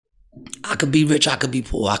I could be rich, I could be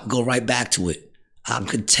poor. I could go right back to it. I'm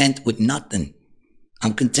content with nothing.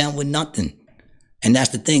 I'm content with nothing. And that's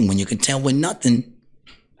the thing. When you're content with nothing,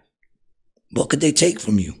 what could they take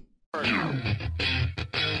from you?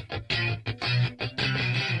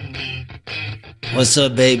 What's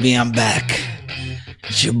up, baby? I'm back.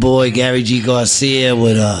 It's your boy, Gary G. Garcia,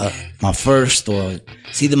 with my first, or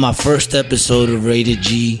it's either my first episode of Rated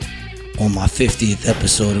G or my 50th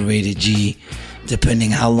episode of Rated G,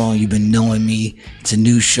 depending how long you've been knowing me. It's a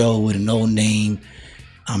new show with an old name.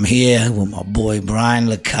 I'm here with my boy, Brian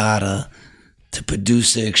Licata, the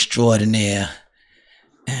producer extraordinaire.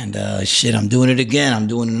 And I'm doing it again. I'm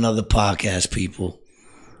doing another podcast, people.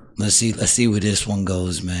 Let's see where this one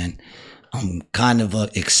goes, man. I'm kind of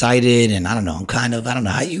excited, and I don't know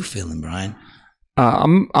how you feeling, Brian?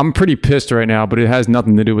 I'm pretty pissed right now, but it has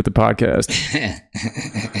nothing to do with the podcast.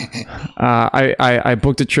 I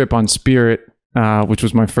booked a trip on Spirit, which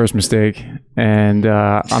was my first mistake, and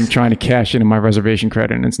I'm trying to cash in my reservation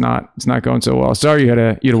credit, and it's not going so well. Sorry, you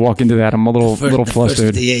had to walk into that. I'm a little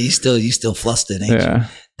flustered. Yeah, you still flustered, ain't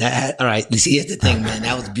you? All right. See, here's the thing, man.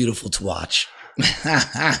 That was beautiful to watch.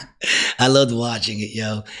 I loved watching it,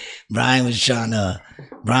 yo. Brian was trying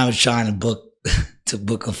to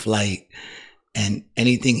book a flight, and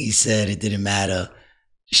anything he said, it didn't matter.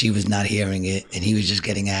 She was not hearing it, and he was just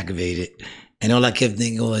getting aggravated. And all I kept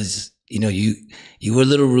thinking was, you were a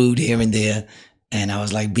little rude here and there, and I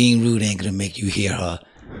was like, being rude ain't gonna make you hear her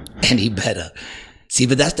any better. See,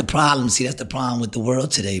 but that's the problem. That's the problem with the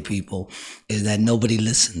world today, people, is that nobody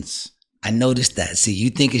listens. I noticed that. See,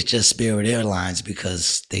 you think it's just Spirit Airlines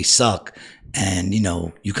because they suck, and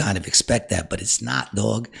you kind of expect that, but it's not,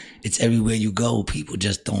 dog. It's everywhere you go. People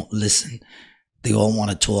just don't listen. They all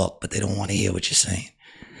want to talk, but they don't want to hear what you're saying.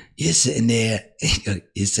 You're sitting there,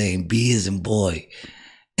 you're saying B as in boy,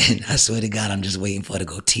 and I swear to God, I'm just waiting for her to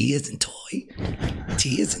go T as in toy.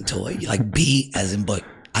 T as in toy. You're like B as in boy.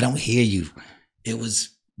 I don't hear you. It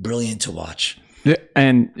was brilliant to watch. Yeah,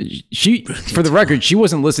 and for the record, she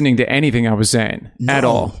wasn't listening to anything I was saying at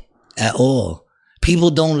all. At all. People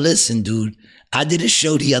don't listen, dude. I did a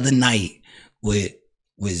show the other night with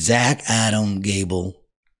Zach, Adam, Gable,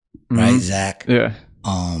 right? Zach. Yeah.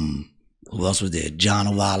 Who else was there?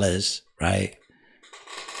 John Wallace, right?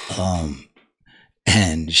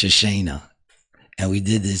 And Shoshana. And we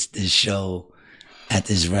did this show at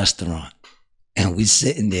this restaurant, and we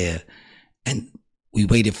sitting there, and we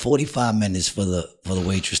waited 45 minutes for the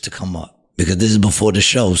waitress to come up, because this is before the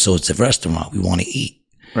show, so it's a restaurant. We want to eat.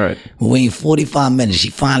 Right. We're waiting 45 minutes. She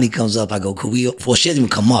finally comes up. I go, could we? Well, she doesn't even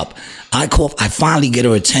come up. I finally get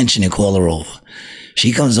her attention and call her over.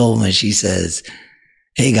 She comes over and she says,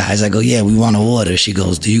 "Hey guys." I go, "Yeah, we want to order." She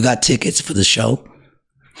goes, "Do you got tickets for the show?"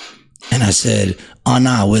 And I said, "Oh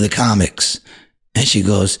no, we're the comics." And she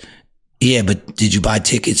goes, "Yeah, but did you buy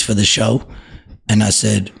tickets for the show?" And I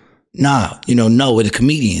said, "Nah, no, we're the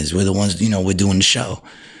comedians. We're the ones, we're doing the show."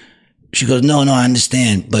 She goes, No, I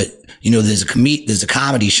understand. But, there's a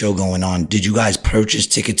comedy show going on. Did you guys purchase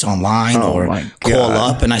tickets online or call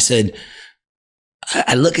up? And I said,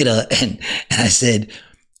 I look at her and I said,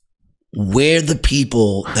 we're the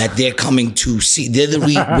people that they're coming to see. We're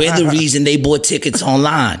the reason they bought tickets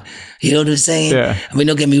online. You know what I'm saying? Yeah. I mean,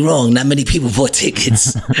 don't get me wrong. Not many people bought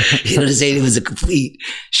tickets. You know what I'm saying? It was a complete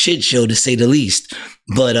shit show, to say the least.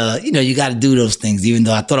 But, you got to do those things, even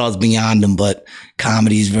though I thought I was beyond them. But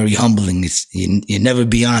comedy is very humbling. You're never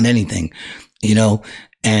beyond anything,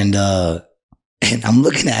 And I'm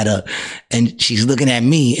looking at her, and she's looking at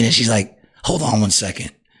me, and she's like, "Hold on one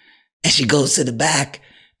second." And she goes to the back,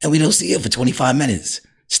 and we don't see her for 25 minutes.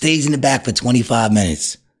 Stays in the back for 25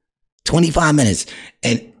 minutes. 25 minutes.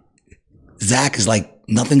 And Zach is like,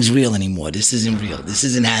 "Nothing's real anymore. This isn't real. This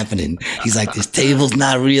isn't happening." He's like, "This table's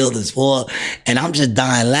not real. This wall." And I'm just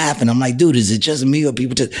dying laughing. I'm like, "Dude, is it just me or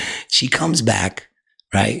people just..." She comes back,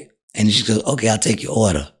 right? And she goes, "Okay, I'll take your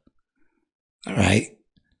order." All right.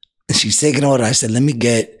 And she's taking order. I said,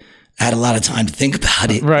 I had a lot of time to think about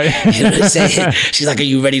it. Right. You know what I'm saying? She's like, "Are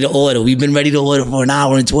you ready to order?" We've been ready to order for an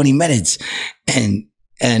hour and 20 minutes. And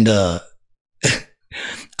I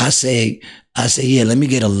say, "Yeah, let me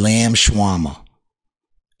get a lamb shawarma,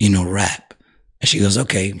 wrap." And she goes,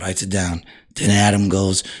 "Okay," writes it down. Then Adam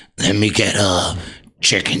goes, "Let me get a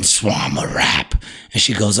chicken shawarma wrap." And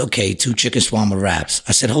she goes, "Okay, 2 chicken shawarma wraps."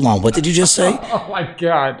 I said, "Hold on, what did you just say?" Oh my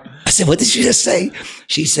God. I said, "What did you just say?"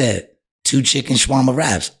 She said, 2 chicken shawarma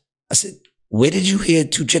wraps. I said, "Where did you hear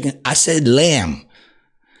 2 chicken?" I said, "Lamb."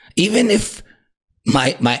 Even if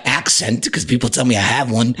my accent, because people tell me I have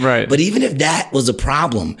one, right? But even if that was a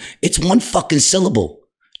problem, it's one fucking syllable.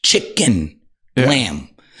 Chicken, lamb.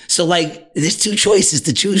 So like, there's two choices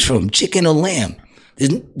to choose from: chicken or lamb.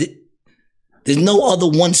 There's no other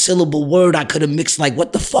one syllable word I could have mixed. Like,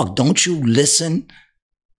 what the fuck? Don't you listen?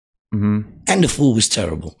 Mm-hmm. And the food was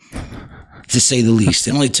terrible, to say the least.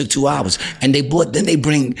 It only took 2 hours. And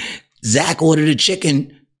Zach ordered a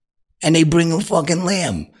chicken and they bring him fucking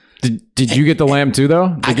lamb. Did you get the lamb too,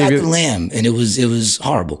 though? I got the lamb, and it was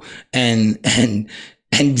horrible. And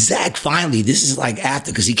Zach finally, this is like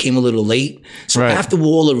after, because he came a little late. So after we're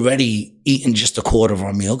all already eating just a quarter of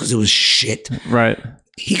our meal, because it was shit. Right.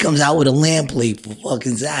 He comes out with a lamb plate for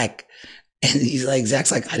fucking Zach. And he's like,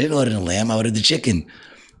 Zach's like, I didn't order the lamb, I ordered the chicken.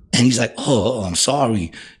 And he's like, oh, I'm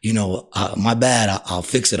sorry. You know, my bad. I'll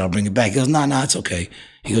fix it. I'll bring it back. He goes, nah, it's okay.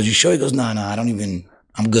 He goes, you sure? He goes, nah,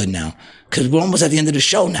 I'm good now. Because we're almost at the end of the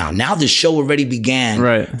show now. Now the show already began.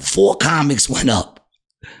 Right. 4 comics went up.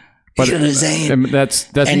 But, you know what I'm saying? That's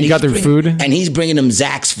you got their food? And he's bringing them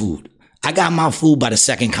Zach's food. I got my food by the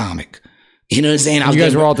second comic. You know what I'm saying? You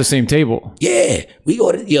guys were all at the same table. Yeah. We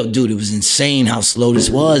ordered, dude, it was insane how slow this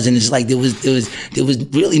was. And it's like there was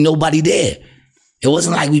really nobody there. It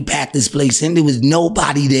wasn't like we packed this place in. There was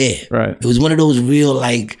nobody there. Right. It was one of those real,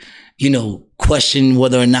 like, question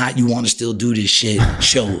whether or not you want to still do this shit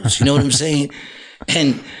shows. You know what I'm saying?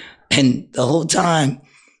 And the whole time,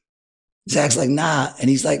 Zach's like, nah. And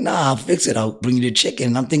he's like, nah, I'll fix it. I'll bring you the chicken.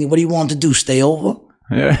 And I'm thinking, what do you want him to do? Stay over?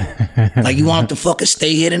 Yeah. Like, you want him to fucking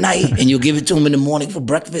stay here tonight and you'll give it to him in the morning for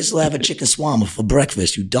breakfast? He'll have a chicken shawarma for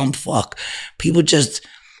breakfast, you dumb fuck. People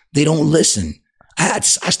they don't listen. I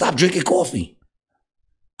stopped drinking coffee.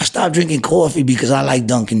 I stopped drinking coffee because I like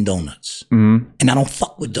Dunkin' Donuts. Mm-hmm. And I don't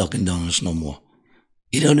fuck with Dunkin' Donuts no more.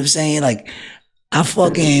 You know what I'm saying? Like, I go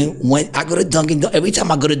to Dunkin' Donuts. Every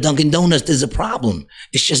time I go to Dunkin' Donuts, there's a problem.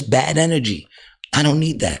 It's just bad energy. I don't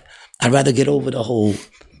need that. I'd rather get over the whole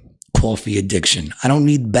coffee addiction. I don't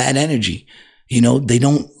need bad energy. They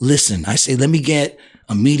don't listen. I say, let me get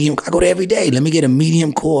a medium. I go there every day. Let me get a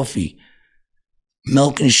medium coffee,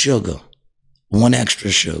 milk and sugar, 1 extra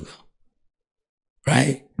sugar.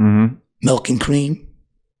 Right? Mm-hmm. Milk and cream.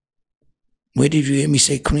 Where did you hear me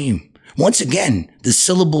say cream? Once again, the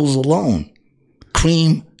syllables alone.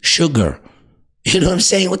 Cream, sugar. You know what I'm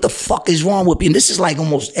saying? What the fuck is wrong with you? And this is like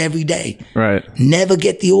almost every day. Right. Never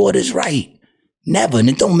get the orders right. Never. And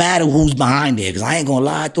it don't matter who's behind there, because I ain't gonna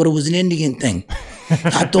lie, I thought it was an Indian thing.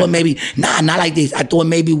 I thought maybe, not like this. I thought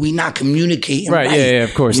maybe we not communicating right. Yeah,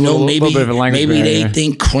 of course. Maybe bit of a language maybe barrier. They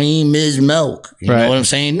think cream is milk. You know what I'm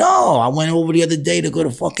saying? No, I went over the other day to go to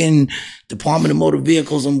fucking Department of Motor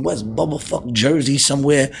Vehicles in West Bubblefuck, Jersey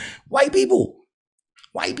somewhere. White people.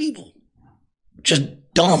 Just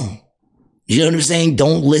dumb. You know what I'm saying?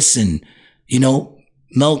 Don't listen.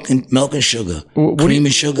 Milk and sugar, cream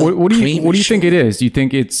and sugar. What do you think it is? Do you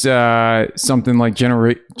think it's something like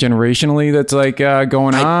generationally that's like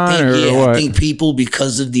going on, or what? I think people,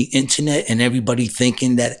 because of the internet and everybody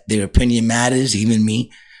thinking that their opinion matters, even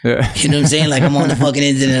me. Yeah. You know what I'm saying? Like, I'm on the fucking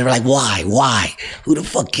internet, like, why? Who the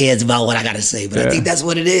fuck cares about what I gotta say? But I think that's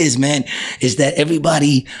what it is, man. Is that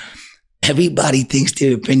everybody thinks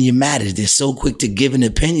their opinion matters. They're so quick to give an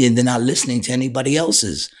opinion, they're not listening to anybody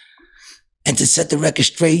else's. And to set the record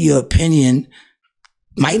straight, your opinion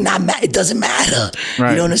might not matter. It doesn't matter. Right.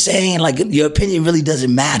 You know what I'm saying? Like, your opinion really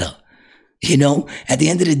doesn't matter. At the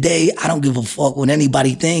end of the day, I don't give a fuck what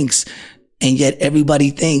anybody thinks. And yet everybody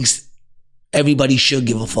thinks everybody should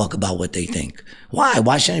give a fuck about what they think. Why?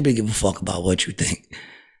 Why should anybody give a fuck about what you think?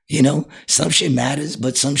 Some shit matters,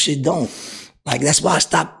 but some shit don't. Like, that's why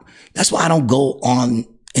I don't go on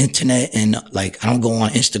internet and I don't go on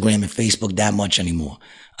Instagram and Facebook that much anymore.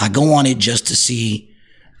 I go on it just to see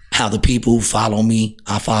how the people who follow me,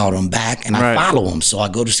 I follow them back, and I follow them. So I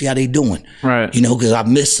go to see how they doing. Right. Because I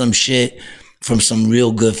missed some shit from some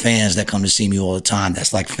real good fans that come to see me all the time.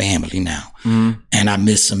 That's like family now. Mm-hmm. And I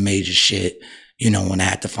missed some major shit, when I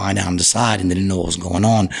had to find out on the side and didn't know what was going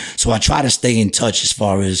on. So I try to stay in touch as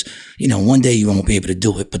far as, one day you won't be able to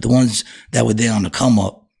do it. But the ones that were there on the come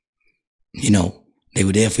up, they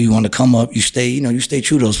were there for you on the come up. You stay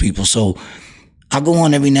true to those people. So I go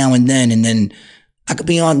on every now and then I could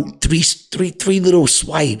be on three little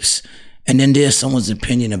swipes, and then there's someone's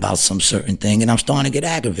opinion about some certain thing, and I'm starting to get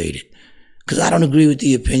aggravated because I don't agree with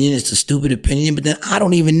the opinion. It's a stupid opinion, but then I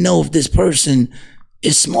don't even know if this person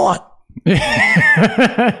is smart. You know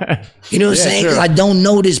what I'm saying? Because I don't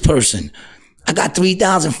know this person. I got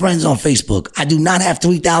 3,000 friends on Facebook. I do not have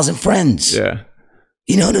 3,000 friends. Yeah.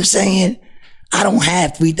 You know what I'm saying? I don't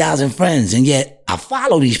have 3,000 friends, and yet I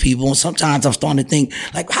follow these people, and sometimes I'm starting to think,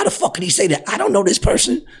 like, how the fuck could he say that? I don't know this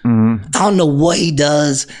person. Mm-hmm. I don't know what he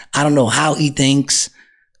does. I don't know how he thinks.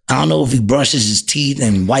 I don't know if he brushes his teeth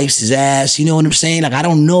and wipes his ass. You know what I'm saying? Like, I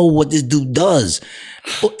don't know what this dude does.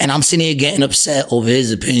 And I'm sitting here getting upset over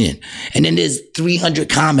his opinion. And then there's 300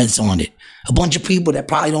 comments on it. A bunch of people that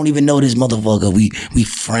probably don't even know this motherfucker. We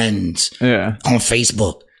friends on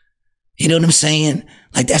Facebook. You know what I'm saying?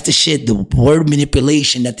 Like, that's the shit, the word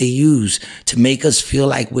manipulation that they use to make us feel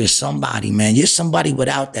like we're somebody, man. You're somebody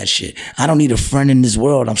without that shit. I don't need a friend in this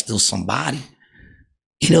world. I'm still somebody.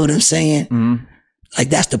 You know what I'm saying? Mm-hmm. Like,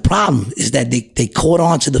 that's the problem, is that they caught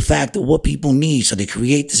on to the fact of what people need. So they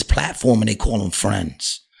create this platform and they call them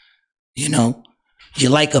friends. You know, you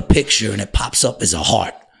like a picture and it pops up as a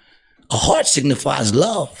heart. A heart signifies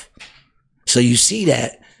love. So you see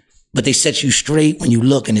that, but they set you straight when you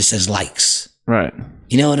look and it says likes. Right.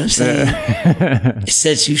 You know what I'm saying? It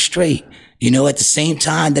sets you straight. You know, at the same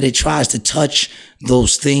time that it tries to touch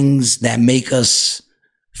those things that make us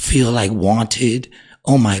feel like wanted,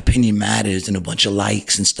 oh, my opinion matters, and a bunch of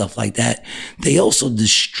likes and stuff like that, they also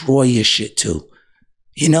destroy your shit too.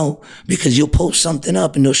 You know, because you'll post something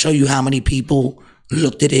up and they'll show you how many people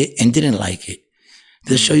looked at it and didn't like it.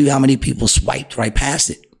 They'll show you how many people swiped right past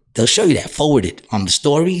it. They'll show you that forwarded on the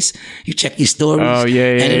stories. You check your stories. Oh,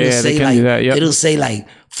 yeah. And it'll say like, yep. It'll say like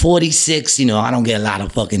 46, you know, I don't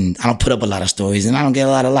put up a lot of stories and I don't get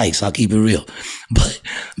a lot of likes. So I'll keep it real.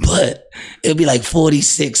 But it'll be like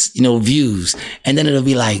 46, you know, views. And then it'll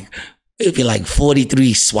be like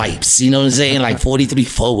 43 swipes, you know what I'm saying? Like 43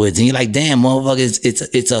 forwards. And you're like, damn, motherfucker,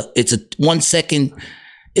 it's a 1 second,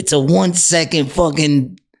 it's a 1 second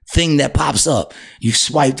fucking thing that pops up. You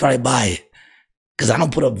swiped right by it. Cause I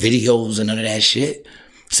don't put up videos and none of that shit.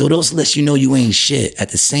 So those lets you know you ain't shit. At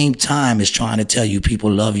the same time, it's trying to tell you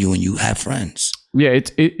people love you and you have friends. Yeah,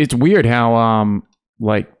 it's weird how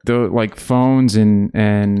like phones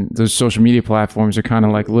and those social media platforms are kind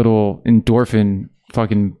of like little endorphin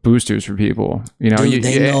fucking boosters for people. You know, Dude,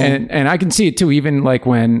 they know. And I can see it too. Even like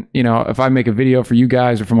when, you know, if I make a video for you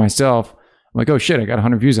guys or for myself, I'm like, oh shit, I got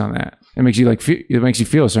 100 views on that. It makes you like it makes you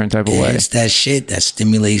feel a certain type of way. It's that shit that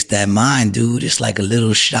stimulates that mind, dude. It's like a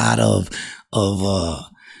little shot of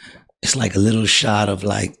it's like a little shot of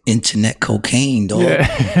like internet cocaine, dog.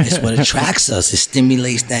 Yeah. It's what attracts us. It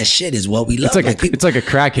stimulates that shit. Is what we love. It's like a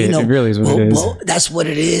crack hit. You know, it really is what it is. Well, that's what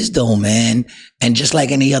it is, though, man. And just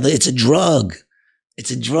like any other, it's a drug.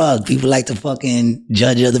 It's a drug. People like to fucking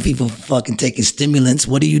judge other people for fucking taking stimulants.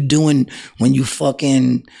 What are you doing when you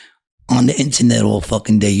fucking on the internet all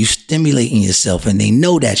fucking day? You stimulating yourself, and they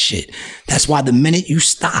know that shit. That's why the minute you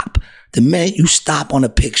stop on a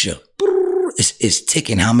picture, it's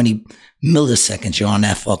ticking how many milliseconds you're on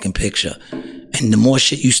that fucking picture. And the more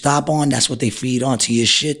shit you stop on, that's what they feed onto your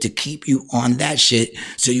shit to keep you on that shit,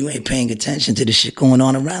 so you ain't paying attention to the shit going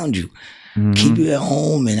on around you. Mm-hmm. Keep you at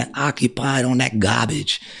home and occupied on that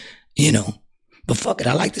garbage, you know. But fuck it,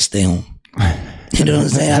 I like to stay home. You know what I'm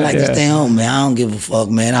saying? I like to stay home, man. I don't give a fuck,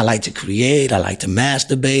 man. I like to create. I like to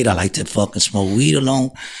masturbate. I like to fucking smoke weed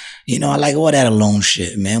alone. You know, I like all that alone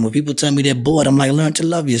shit, man. When people tell me they're bored, I'm like, learn to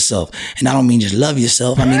love yourself. And I don't mean just love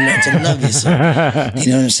yourself. I mean, learn to love yourself.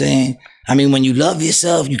 You know what I'm saying? I mean, when you love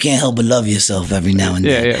yourself, you can't help but love yourself every now and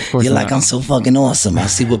then. Yeah, of course. You're like, I'm so fucking awesome. I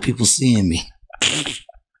see what people see in me.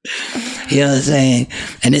 You know what I'm saying?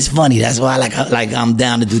 And it's funny. That's why I'm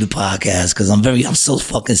down to do the podcast, because I'm so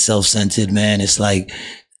fucking self-centered, man. It's like,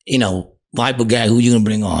 you know, why guy, who you gonna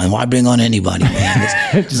bring on? And why bring on anybody,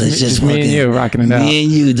 man? It's just me and you rocking it out. Me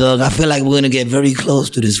and you, dog. I feel like we're gonna get very close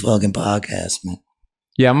to this fucking podcast, man.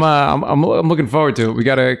 Yeah, I'm looking forward to it. We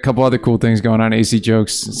got a couple other cool things going on, AC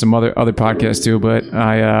Jokes, some other podcasts too. But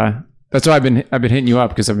that's why I've been hitting you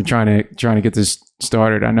up, because I've been trying to get this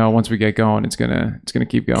started. I know once we get going, it's gonna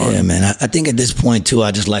keep going. Yeah, man. I think at this point too,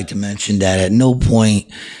 I just like to mention that at no point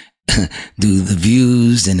do the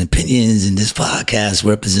views and opinions in this podcast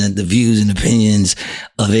represent the views and opinions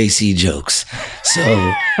of AC Jokes. So,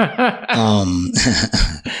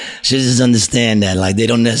 should just understand that, like, they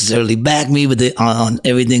don't necessarily back me, but on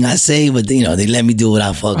everything I say, but you know, they let me do what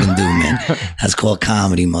I fucking do, man. That's called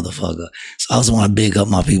comedy, motherfucker. So I also want to big up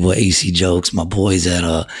my people at AC Jokes, my boys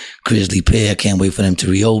at Grizzly Pear. Can't wait for them to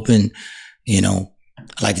reopen. You know,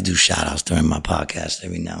 I like to do shout outs during my podcast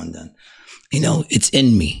every now and then. You know, it's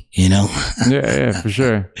in me, you know? Yeah, for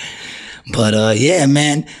sure. But, yeah,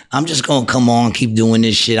 man, I'm just going to come on, keep doing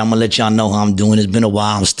this shit. I'm going to let y'all know how I'm doing. It's been a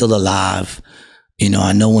while. I'm still alive. You know,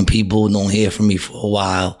 I know when people don't hear from me for a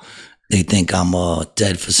while, they think I'm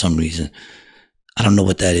dead for some reason. I don't know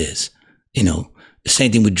what that is. You know, the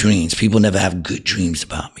same thing with dreams. People never have good dreams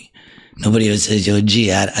about me. Nobody ever says, yo,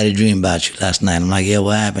 G, I had a dream about you last night. I'm like, yeah,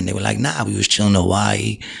 what happened? They were like, nah, we was chilling in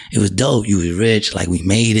Hawaii. It was dope. You was rich. Like, we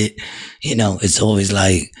made it. You know, it's always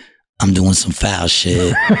like, I'm doing some foul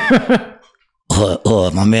shit.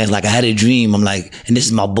 or my man's like, I had a dream. I'm like, and this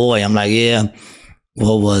is my boy. I'm like, yeah,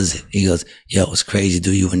 what was it? He goes, yo, it's crazy,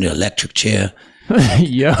 dude. You in the electric chair.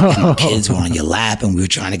 Yo. And the kids were on your lap, and we were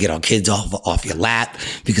trying to get our kids off your lap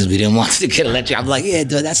because we didn't want to get electric. I'm like, yeah,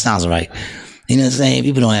 dude, that sounds right. You know what I'm saying?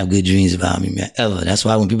 People don't have good dreams about me, man, ever. That's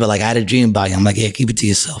why when people are like, I had a dream about you, I'm like, yeah, keep it to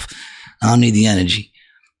yourself. I don't need the energy.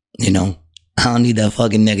 You know, I don't need that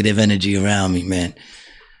fucking negative energy around me, man.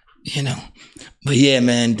 You know, but yeah,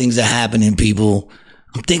 man, things are happening, people.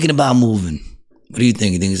 I'm thinking about moving. What do you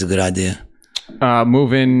think? You think it's a good idea?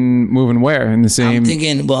 Moving where? In the same? I'm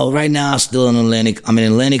thinking, well, right now I'm still in Atlantic. I'm in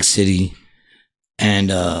Atlantic City,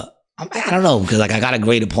 and I don't know, because like I got a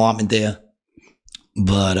great apartment there,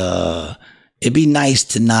 but it'd be nice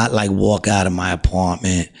to not like walk out of my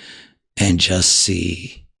apartment and just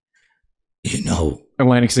see, you know,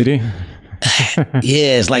 Atlantic City.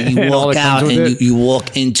 Yeah, it's like you walk out and you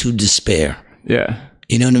walk into despair. Yeah.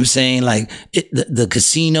 You know what I'm saying? Like the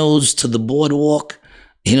casinos to the boardwalk,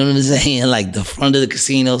 you know what I'm saying? Like the front of the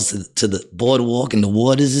casinos to the boardwalk and the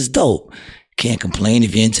waters is dope. Can't complain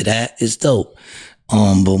if you're into that. It's dope.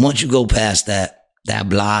 But once you go past that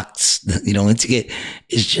blocks, you know, it's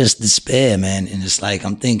just despair, man. And it's like,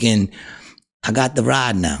 I'm thinking, I got the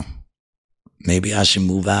ride now. Maybe I should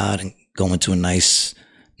move out and go into a nicer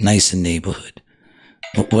neighborhood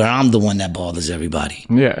where I'm the one that bothers everybody.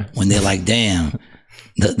 Yeah. When they're like, damn,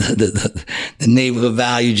 the neighborhood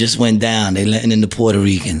value just went down. They letting in the Puerto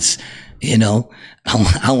Ricans. You know,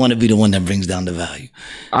 I want to be the one that brings down the value.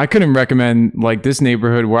 I couldn't recommend like this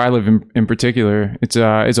neighborhood where I live in particular. It's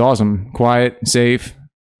awesome, quiet, safe.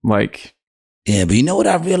 Like, yeah, but you know what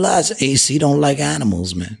I realized? AC don't like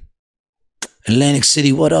animals, man. Atlantic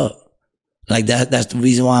City, what up? Like that's the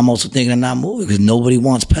reason why I'm also thinking of not moving, because nobody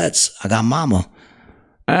wants pets. I got Mama.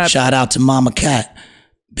 Shout out to Mama Cat.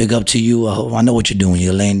 Big up to you. I know what you're doing.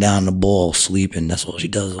 You're laying down on the ball, sleeping. That's all she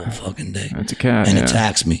does all fucking day. That's a cat. And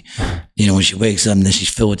attacks me. You know, when she wakes up and then she's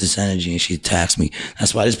filled with this energy and she attacks me.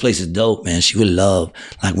 That's why this place is dope, man. She would love.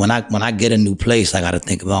 Like when I get a new place, I got to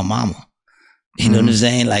think about Mama. You know what I'm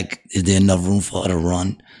saying? Like, is there enough room for her to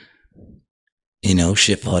run? You know,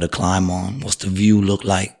 shit for her to climb on? What's the view look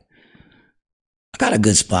like? I got a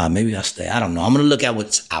good spot. Maybe I'll stay. I don't know. I'm going to look at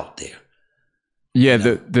what's out there.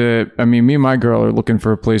 Yeah, I mean, me and my girl are looking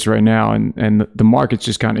for a place right now, and the market's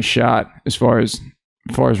just kind of shot as far as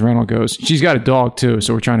rental goes. She's got a dog too,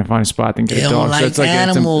 so we're trying to find a spot and get a dog. They don't like so it's like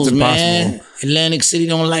animals, it's man. Atlantic City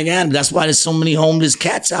don't like animals. That's why there's so many homeless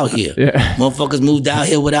cats out here. Yeah. Motherfuckers moved out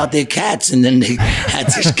here without their cats, and then they had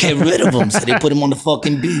to get rid of them, so they put them on the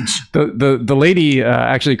fucking beach. The lady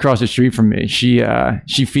actually across the street from me,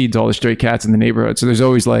 she feeds all the stray cats in the neighborhood. So there's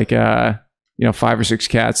always like 5 or 6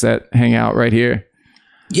 cats that hang out right here.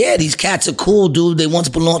 Yeah, these cats are cool, dude. They once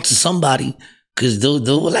belonged to somebody because they'll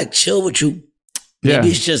like chill with you. Maybe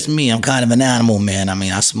it's just me. I'm kind of an animal, man. I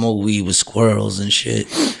mean, I smoke weed with squirrels and shit,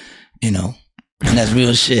 you know. And that's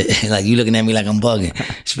real shit. Like, you looking at me like I'm bugging.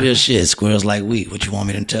 It's real shit. Squirrels like weed. What you want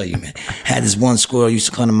me to tell you, man? Had this one squirrel used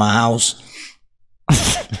to come to my house.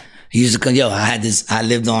 He used to come, I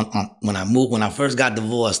lived on when I first got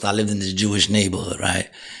divorced, I lived in this Jewish neighborhood, right?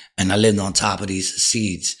 And I lived on top of these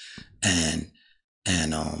seeds. And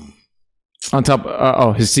on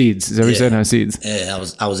top, his seeds. Is that what you said? No, seeds. Yeah,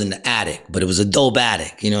 I was in the attic, but it was a dope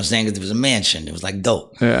attic. You know what I'm saying? Because it was a mansion. It was like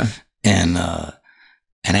dope. Yeah. And I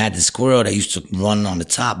had this squirrel that used to run on the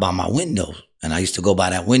top by my window. And I used to go by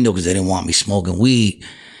that window because they didn't want me smoking weed.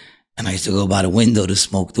 And I used to go by the window to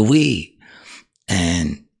smoke the weed.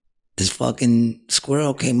 And this fucking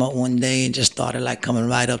squirrel came up one day and just started like coming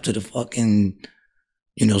right up to the fucking,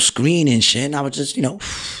 screen and shit. And I was just,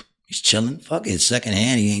 he's chilling. Fuck it.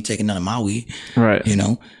 Secondhand. He ain't taking none of my weed. Right. And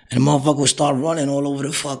the motherfucker would start running all over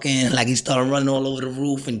the fucking, like he started running all over the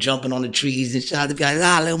roof and jumping on the trees and shit. I'd be like,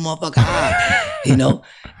 little motherfucker,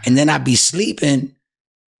 And then I'd be sleeping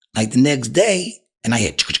like the next day and I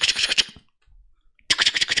hear,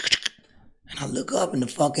 and I look up and the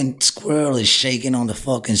fucking squirrel is shaking on the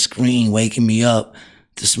fucking screen, waking me up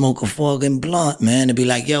to smoke a fucking blunt, man. To be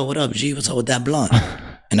like, yo, what up, G? What's up with that blunt?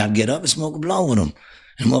 And I'd get up and smoke a blunt with him.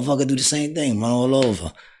 And the motherfucker do the same thing, run all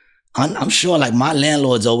over. I'm sure, like, my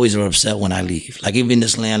landlords always are upset when I leave. Like, even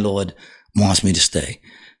this landlord wants me to stay.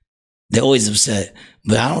 They're always upset.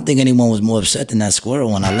 But I don't think anyone was more upset than that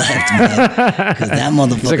squirrel when I left, man. Because that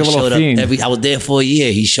motherfucker like showed up I was there for a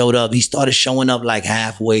year. He showed up. He started showing up, like,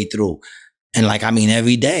 halfway through. And, like,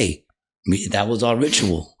 every day. That was our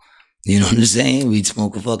ritual. You know what I'm saying? We'd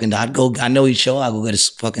smoke a fucking, I know he'd show up, I'd go get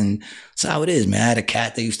a fucking, that's how it is, man. I had a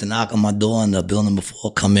cat that used to knock on my door in the building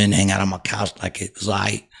before, come in, hang out on my couch like it was all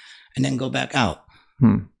right, and then go back out.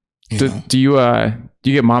 Do you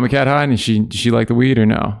get Mama Cat high? And does she like the weed or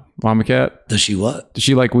no? Mama Cat? Does she what? Does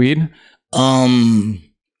she like weed? I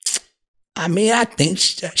mean, I think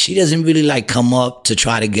she doesn't really like come up to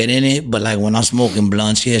try to get in it, but like when I'm smoking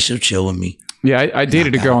blunts, yeah, she'll chill with me. Yeah, I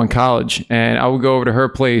dated a girl in college, and I would go over to her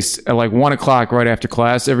place at like 1 o'clock right after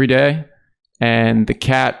class every day, and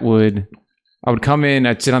I would come in,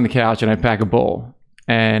 I'd sit on the couch, and I'd pack a bowl.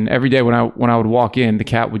 And every day when I would walk in, the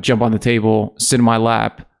cat would jump on the table, sit in my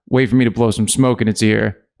lap, wait for me to blow some smoke in its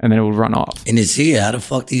ear, and then it would run off. In its ear? How the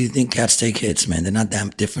fuck do you think cats take hits, man? They're not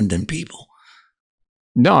that different than people.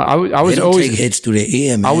 No, I was always take hits through their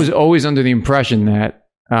ear, man. I was always under the impression that.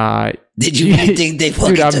 Did you really think they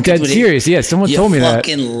fucking? Dude, I'm dead serious. Yeah, someone told me that.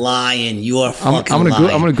 You're fucking lying. You are fucking lying.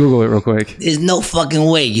 I'm gonna Google it real quick. There's no fucking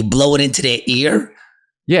way you blow it into their ear.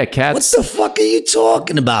 Yeah, cats. What the fuck are you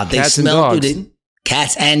talking about? They smell through their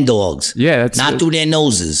cats and dogs. Yeah, that's not through their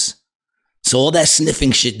noses. So all that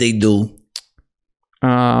sniffing shit they do.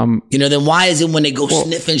 Then why is it when they go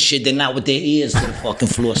sniffing shit, they're not with their ears to the fucking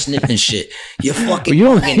floor sniffing shit? You're fucking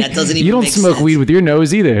that doesn't even You don't make smoke sense. weed with your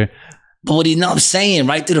nose either. But what do you know what I'm saying?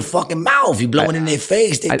 Right through the fucking mouth. You blow it in their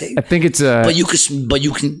face. I think it's But you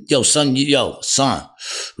can, son,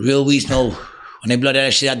 real weed smell. When they blow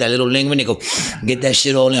that shit out, that little lingering, they go, get that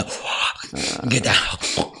shit all in.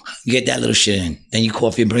 Get that little shit in. Then you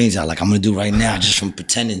cough your brains out like I'm going to do right now just from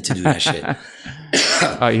pretending to do that shit.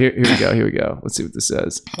 All right, here we go. Let's see what this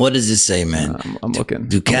says. What does it say, man? I'm looking.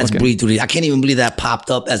 Do cats breathe through the... I can't even believe that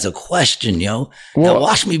popped up as a question, yo. Well, now,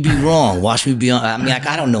 watch me be wrong. Watch me be on... I mean, like,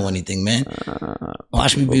 I don't know anything, man.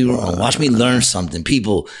 Watch me be wrong. Watch me learn something.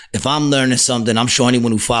 People, if I'm learning something, I'm sure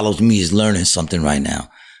anyone who follows me is learning something right now.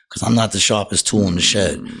 Because I'm not the sharpest tool in the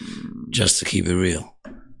shed. Just to keep it real.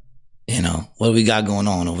 What do we got going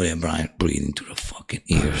on over there, Brian? Breathing through the fucking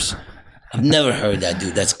ears. I've never heard that,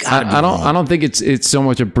 dude. That's gotta be wrong. I don't think it's so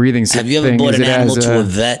much a breathing thing. Have you ever brought an animal to a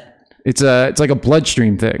vet? It's like a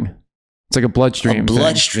bloodstream thing. It's like a bloodstream. A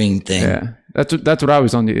bloodstream thing. Yeah, that's what I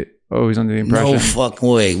was always under the impression. No fucking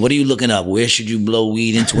way. What are you looking up? Where should you blow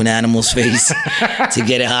weed into an animal's face to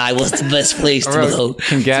get it high? What's the best place to blow?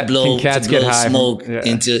 Can cats get high? Smoke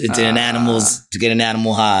into an animal's to get an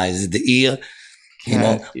animal high? Is it the ear?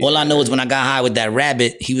 All I know is when I got high with that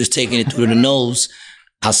rabbit, he was taking it through the nose.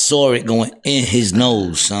 I saw it going in his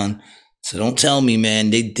nose, son. So don't tell me,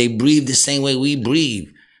 man. They breathe the same way we breathe.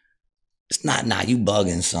 It's not. Nah, you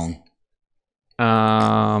bugging, son.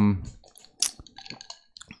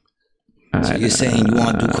 So you're saying you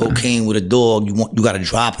want to do cocaine with a dog? You got to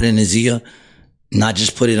drop it in his ear, not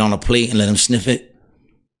just put it on a plate and let him sniff it.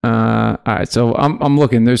 All right, so I'm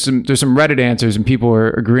looking. There's some Reddit answers, and people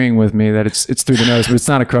are agreeing with me that it's through the nose, but it's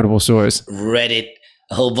not a credible source. Reddit,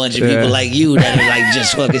 a whole bunch of people like you that are like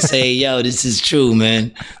just fucking say, "Yo, this is true,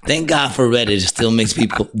 man." Thank God for Reddit. It still makes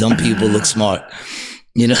dumb people look smart.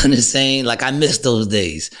 You know what I'm saying? Like I miss those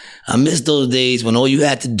days. I miss those days when all you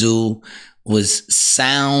had to do was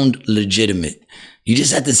sound legitimate. You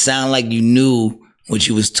just had to sound like you knew what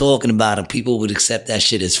you was talking about, and people would accept that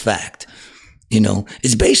shit as fact.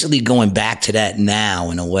 It's basically going back to that now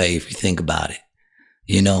in a way, if you think about it.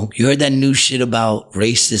 You heard that new shit about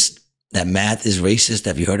racist, that math is racist.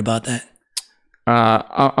 Have you heard about that?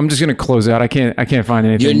 I'm just going to close out. I can't find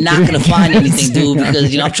anything. You're not going to find anything, dude,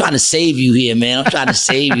 because, I'm trying to save you here, man. I'm trying to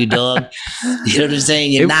save you, dog. You know what I'm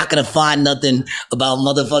saying? You're not going to find nothing about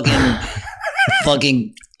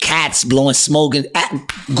fucking cats blowing smoke.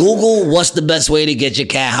 Google what's the best way to get your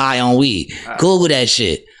cat high on weed. Google that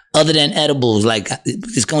shit. Other than edibles, like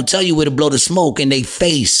it's gonna tell you where to blow the smoke in their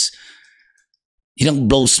face. You don't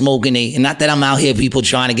blow smoke in and not that I'm out here people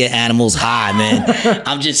trying to get animals high, man.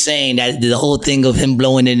 I'm just saying that the whole thing of him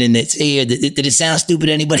blowing it in its ear, did it sound stupid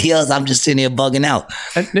to anybody else? I'm just sitting here bugging out.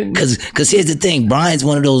 Cause here's the thing, Brian's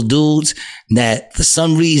one of those dudes that for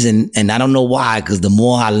some reason, and I don't know why, cause the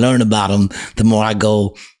more I learn about him, the more I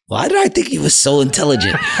go, why did I think he was so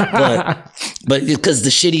intelligent? But because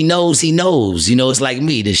the shit he knows, it's like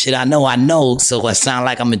me. The shit I know. So I sound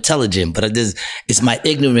like I'm intelligent, but it's my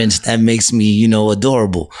ignorance that makes me,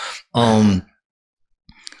 adorable.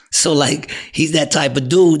 So like, he's that type of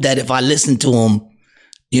dude that if I listen to him,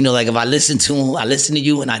 like if I listen to him, I listen to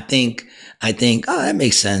you and I think, oh, that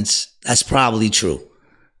makes sense. That's probably true.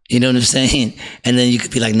 You know what I'm saying? And then you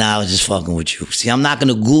could be like, nah, I was just fucking with you. See, I'm not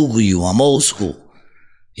going to Google you. I'm old school.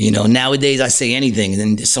 Nowadays I say anything and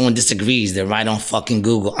then if someone disagrees, they're right on fucking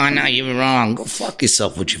Google. Oh, no, you're wrong. Go fuck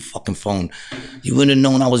yourself with your fucking phone. You wouldn't have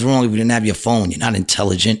known I was wrong if you didn't have your phone. You're not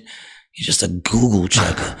intelligent. You're just a Google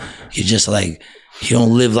checker. You're just like, you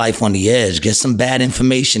don't live life on the edge. Get some bad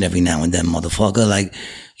information every now and then, motherfucker. Like,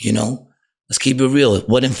 let's keep it real.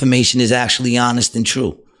 What information is actually honest and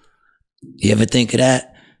true? You ever think of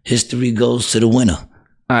that? History goes to the winner.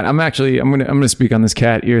 All right, I'm gonna speak on this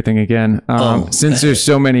cat ear thing again. Since there's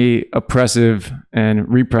so many oppressive and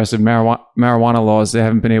repressive marijuana laws, they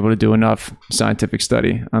haven't been able to do enough scientific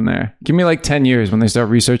study on there. Give me like 10 years when they start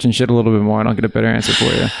researching shit a little bit more, and I'll get a better answer for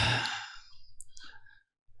you.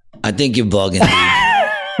 I think you're bugging.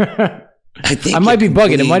 I might be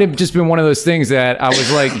bugging. It might have just been one of those things that I was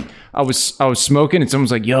like, I was smoking, and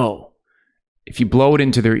someone's like, "Yo, if you blow it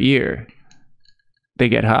into their ear, they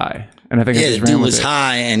get high." And I think the dude was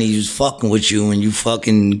high and he was fucking with you, and you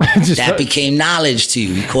fucking that became knowledge to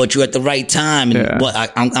you. He caught you at the right time. And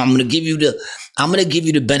I'm gonna give you the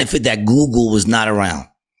benefit that Google was not around.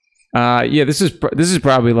 This is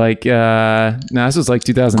probably like this was like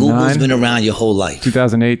 2009. Google's been around your whole life.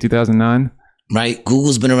 2008, 2009. Right?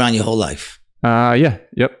 Google's been around your whole life.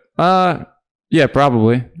 Yeah,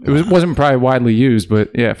 probably. It wasn't probably widely used, but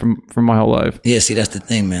yeah, from my whole life. Yeah, see, that's the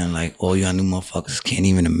thing, man. Like, all y'all new motherfuckers can't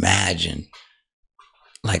even imagine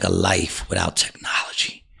like a life without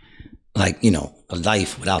technology. Like, you know, a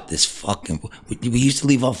life without this fucking... We used to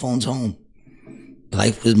leave our phones home.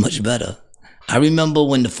 Life was much better. I remember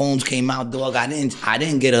when the phones came out, dog, I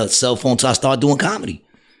didn't get a cell phone till I started doing comedy.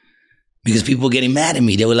 Because people were getting mad at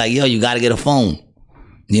me. They were like, yo, you got to get a phone,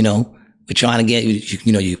 you know? We're trying to get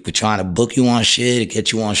we're trying to book you on shit,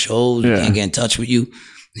 get you on shows. We can't get in touch with you,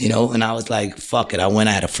 you know? And I was like, fuck it. I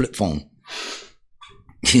had a flip phone.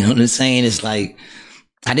 You know what I'm saying? It's like,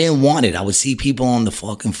 I didn't want it. I would see people on the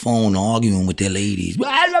fucking phone arguing with their ladies.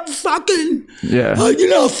 I'm fucking, you're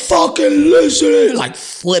not fucking listening. Like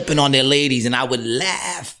flipping on their ladies. And I would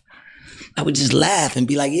laugh. I would just laugh and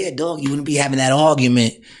be like, yeah, dog, you wouldn't be having that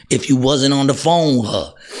argument if you wasn't on the phone with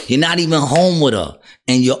her. You're not even home with her.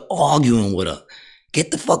 And you're arguing with her. Get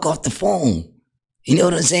the fuck off the phone. You know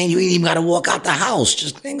what I'm saying? You ain't even got to walk out the house.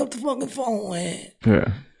 Just hang up the fucking phone, man.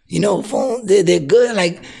 Yeah. You know, phone, they're good.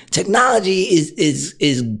 Like, technology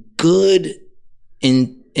is good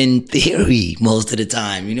in theory most of the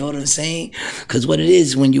time. You know what I'm saying? Because what it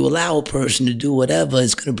is, when you allow a person to do whatever,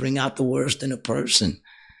 it's going to bring out the worst in a person.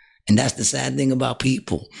 And that's the sad thing about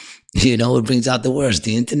people. You know, it brings out the worst.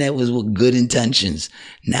 The internet was with good intentions.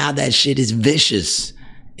 Now that shit is vicious.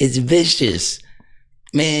 It's vicious.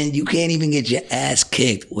 Man, you can't even get your ass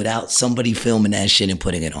kicked without somebody filming that shit and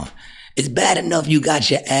putting it on. It's bad enough you got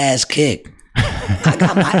your ass kicked. I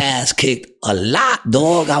got my ass kicked a lot,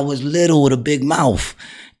 dog. I was little with a big mouth.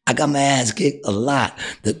 I got my ass kicked a lot.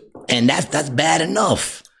 And that's bad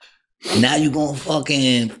enough. Now you gonna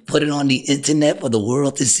fucking put it on the internet for the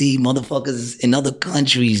world to see. Motherfuckers in other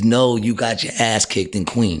countries know you got your ass kicked in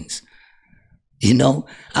Queens. You know?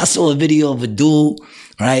 I saw a video of a dude,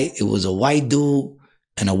 right? It was a white dude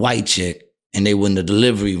and a white chick, and they were in the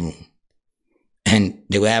delivery room. And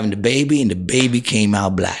they were having the baby, and the baby came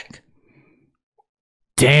out black.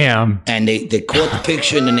 Damn. And they caught the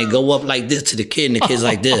picture, and then they go up like this to the kid, and the kid's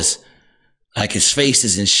like this. Like his face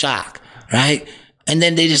is in shock, right? And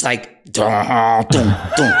then they just like, they turned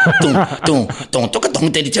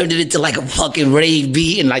it into like a fucking rave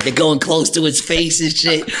beat, and like they're going close to his face and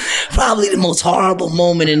shit. Probably the most horrible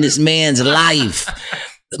moment in this man's life.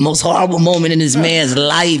 The most horrible moment in this man's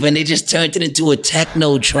life. And they just turned it into a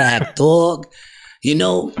techno track, dog. You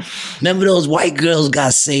know, remember those white girls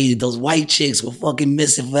got saved. Those white chicks were fucking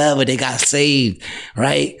missing forever. They got saved,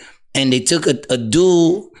 right? And they took a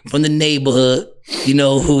dude from the neighborhood, you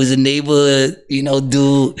know, who was a neighborhood, you know,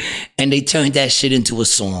 dude, and they turned that shit into a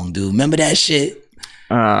song, dude. Remember that shit?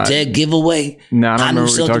 Dead Giveaway? No, I knew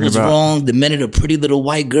something was wrong the minute a pretty little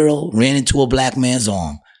white girl ran into a black man's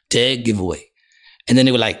arm. Dead Giveaway. And then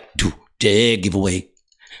they were like, dude, dead giveaway.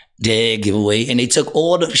 Dead giveaway. And they took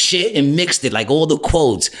all the shit and mixed it, like all the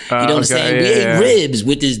quotes. You know what I'm saying? We ate ribs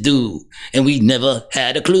with this dude, and we never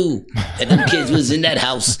had a clue that them kids was in that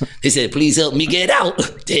house. They said, please help me get out.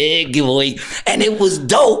 Dead giveaway. And it was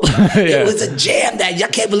dope. It was a jam that I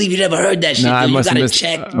can't believe you never heard that shit. You gotta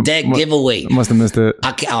check Dead Giveaway. I must have missed it.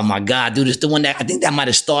 Oh my God, dude, it's the one that I think that might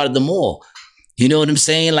have started them all. You know what I'm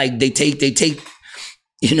saying? Like they take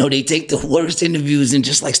you know, they take the worst interviews and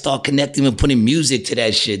just like start connecting and putting music to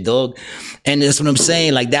that shit, dog. And that's what I'm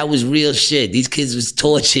saying. Like that was real shit. These kids was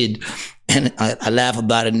tortured. And I laugh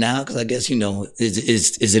about it now because I guess, you know,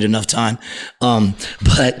 is it enough time?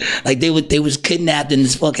 But like they was kidnapped in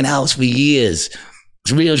this fucking house for years.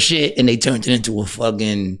 It's real shit. And they turned it into a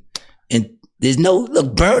fucking, and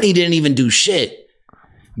look, Bernie didn't even do shit.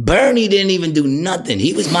 Bernie didn't even do nothing.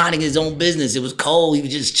 He was minding his own business. It was cold. He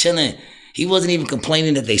was just chilling. He wasn't even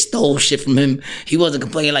complaining that they stole shit from him. He wasn't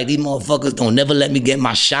complaining like these motherfuckers don't never let me get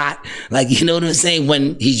my shot. Like, you know what I'm saying?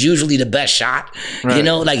 When he's usually the best shot, right. You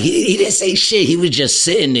know, like he didn't say shit. He was just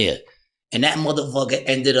sitting there. And that motherfucker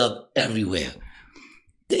ended up everywhere.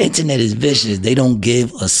 The internet is vicious. They don't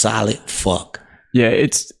give a solid fuck. Yeah,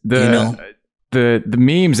 it's the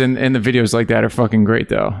memes and the videos like that are fucking great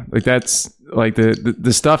though. Like that's like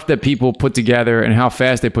the stuff that people put together and how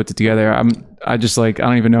fast they put it together. I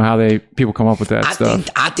don't even know how people come up with that stuff.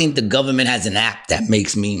 I think the government has an app that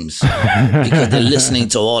makes memes because they're listening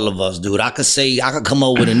to all of us, dude. I could come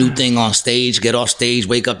up with a new thing on stage, get off stage,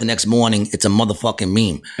 wake up the next morning. It's a motherfucking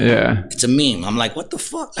meme. Yeah. It's a meme. I'm like, what the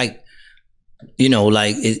fuck? Like,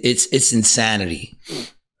 like it's insanity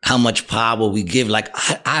how much power we give. Like,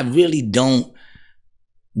 I really don't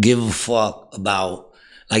give a fuck about,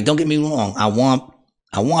 like, don't get me wrong. I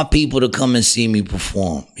want people to come and see me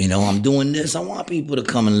perform. I'm doing this. I want people to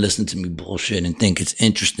come and listen to me bullshit and think it's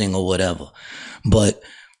interesting or whatever. But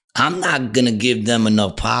I'm not going to give them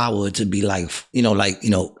enough power to be like, in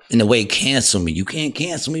a way, cancel me. You can't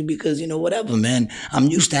cancel me because, whatever, man. I'm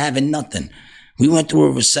used to having nothing. We went through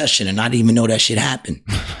a recession and I didn't even know that shit happened.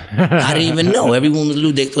 I didn't even know. Everyone was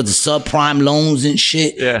losing. They thought the subprime loans and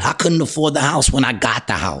shit. Yeah. I couldn't afford the house when I got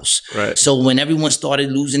the house. Right. So when everyone started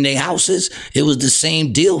losing their houses, it was the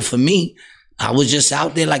same deal for me. I was just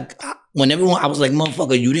out there like, I was like,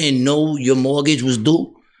 motherfucker, you didn't know your mortgage was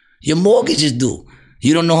due? Your mortgage is due.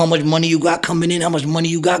 You don't know how much money you got coming in, how much money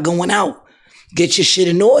you got going out. Get your shit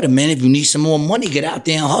in order, man. If you need some more money, get out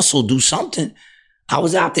there and hustle, do something. I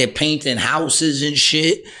was out there painting houses and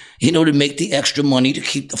shit, to make the extra money to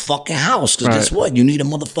keep the fucking house. Because guess what? You need a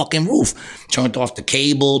motherfucking roof. Turned off the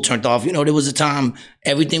cable, turned off, there was a time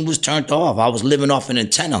everything was turned off. I was living off an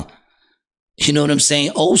antenna. You know what I'm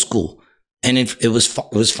saying? Old school. And it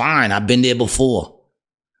was fine. I've been there before.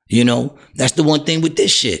 That's the one thing with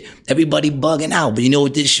this shit. Everybody bugging out. But you know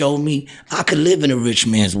what this showed me? I could live in a rich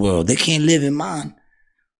man's world. They can't live in mine.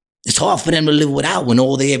 It's hard for them to live without when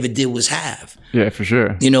all they ever did was have. Yeah, for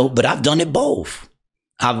sure. But I've done it both.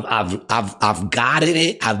 I've got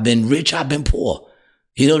it. I've been rich. I've been poor.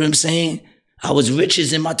 You know what I'm saying? I was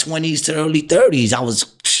richest in my 20s to early 30s. I was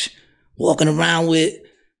walking around with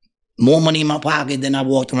more money in my pocket than I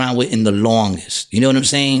walked around with in the longest. You know what I'm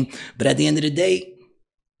saying? But at the end of the day,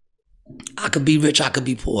 I could be rich. I could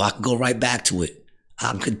be poor. I could go right back to it.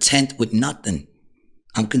 I'm content with nothing.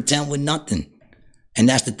 And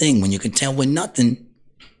that's the thing. When you're content with nothing,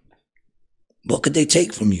 what could they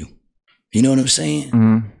take from you? You know what I'm saying?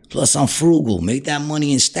 Mm-hmm. Plus, I'm frugal. Make that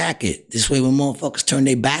money and stack it. This way, when motherfuckers turn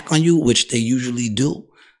their back on you, which they usually do,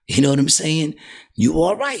 you know what I'm saying? You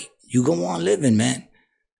all right. You go on living, man.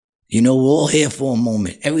 We're all here for a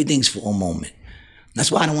moment. Everything's for a moment. That's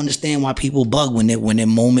why I don't understand why people bug when their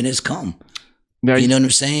moment has come. Yeah, you know what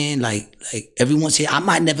I'm saying? Like everyone's here. I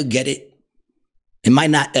might never get it. It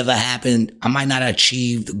might not ever happen. I might not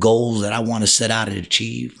achieve the goals that I want to set out to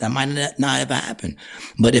achieve. That might not ever happen.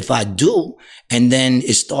 But if I do, and then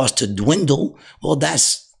it starts to dwindle, well,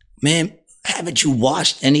 man, haven't you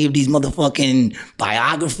watched any of these motherfucking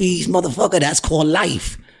biographies, motherfucker? That's called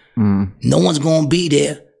life. Mm. No one's going to be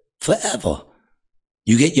there forever.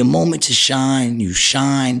 You get your moment to shine. You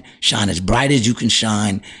shine as bright as you can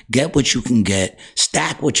shine, get what you can get,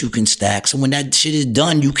 stack what you can stack. So when that shit is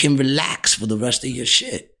done, you can relax for the rest of your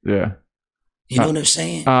shit. Yeah. You know what I'm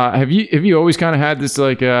saying? Have you always kind of had this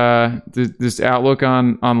like this outlook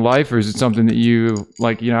on life, or is it something that you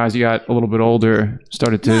like, as you got a little bit older,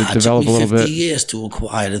 started to develop a little bit? It took me 50 years to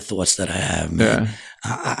acquire the thoughts that I have, man.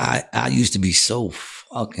 Yeah. I used to be so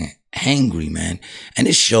fucking angry, man. And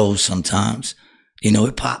it shows sometimes.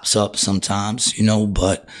 It pops up sometimes,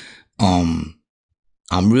 but I'm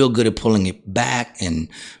real good at pulling it back and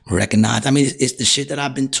recognize. I mean, it's the shit that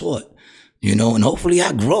I've been taught, and hopefully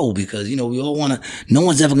I grow because, we all want to, no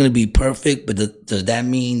one's ever going to be perfect, but does that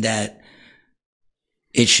mean that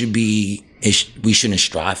we shouldn't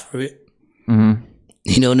strive for it? Mm-hmm.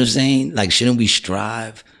 You know what I'm saying? Like, shouldn't we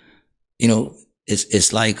strive?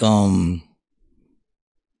 It's like,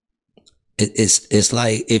 It's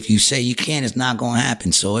like if you say you can't, it's not going to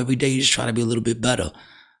happen. So every day you just try to be a little bit better,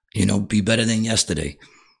 be better than yesterday.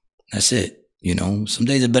 That's it. Some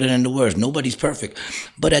days are better than the worst. Nobody's perfect.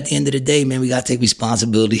 But at the end of the day, man, we got to take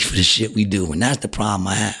responsibility for the shit we do. And that's the problem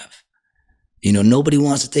I have. Nobody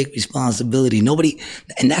wants to take responsibility.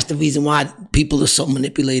 And that's the reason why people are so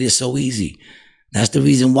manipulated so easy. That's the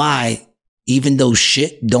reason why, even though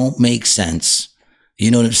shit don't make sense, you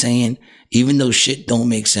know what I'm saying? Even though shit don't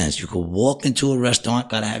make sense, you could walk into a restaurant,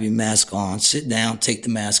 gotta have your mask on, sit down, take the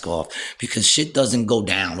mask off, because shit doesn't go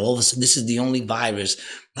down. All of a sudden, this is the only virus,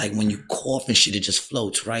 like when you cough and shit, it just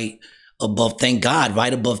floats right above, thank God,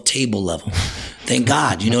 right above table level. Thank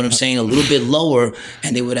God. You know what I'm saying? A little bit lower,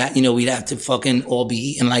 and they would have, we'd have to fucking all be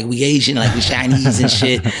eating like we Asian, like we Chinese and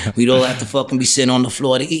shit. We'd all have to fucking be sitting on the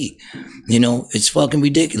floor to eat. It's fucking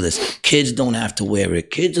ridiculous. Kids don't have to wear it.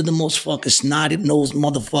 Kids are the most fucking snotty-nosed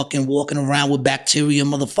motherfucking walking around with bacteria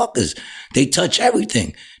motherfuckers. They touch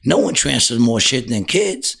everything. No one transfers more shit than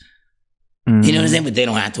kids. Mm-hmm. You know what I'm saying? But they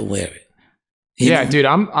don't have to wear it. Dude,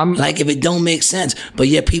 I'm like, if it don't make sense, but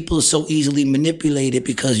yet people are so easily manipulated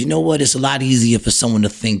because you know what? It's a lot easier for someone to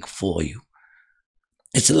think for you.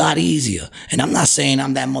 It's a lot easier. And I'm not saying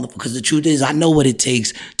I'm that motherfucker, because the truth is I know what it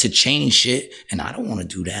takes to change shit, and I don't want to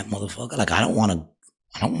do that, motherfucker. Like, I don't want to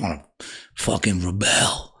fucking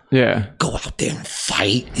rebel. Yeah. Go out there and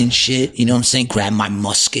fight and shit. You know what I'm saying? Grab my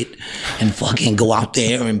musket and fucking go out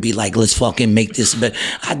there and be like, let's fucking make this better.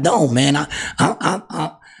 I don't, man.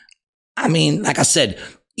 I mean, like I said,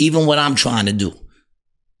 even what I'm trying to do,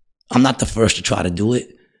 I'm not the first to try to do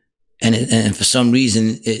it. And for some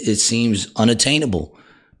reason, it seems unattainable,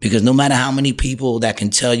 because no matter how many people that can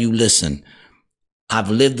tell you, listen,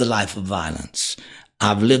 I've lived a life of violence.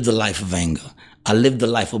 I've lived a life of anger. I lived a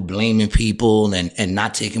life of blaming people and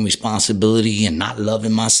not taking responsibility and not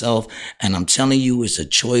loving myself. And I'm telling you, it's a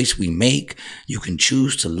choice we make. You can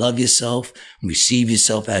choose to love yourself, receive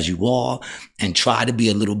yourself as you are, and try to be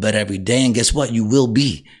a little better every day. And guess what? You will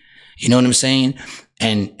be. You know what I'm saying?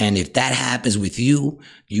 And if that happens with you,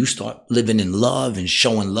 you start living in love and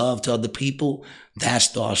showing love to other people, that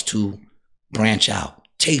starts to branch out.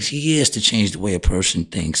 Takes years to change the way a person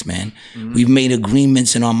thinks, man. Mm-hmm. We've made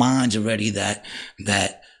agreements in our minds already that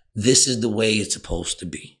this is the way it's supposed to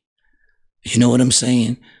be. You know what I'm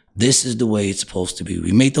saying? This is the way it's supposed to be.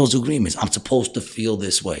 We made those agreements. I'm supposed to feel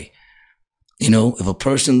this way. If a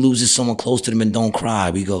person loses someone close to them and don't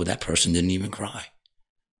cry, we go, that person didn't even cry.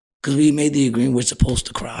 Because we made the agreement we're supposed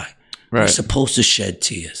to cry. Right. We're supposed to shed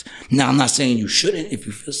tears. Now, I'm not saying you shouldn't. If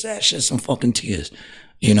you feel sad, shed some fucking tears.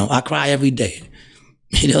 I cry every day.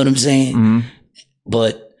 You know what I'm saying? Mm-hmm.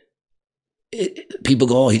 But people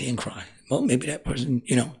go, oh, he didn't cry. Well, maybe that person,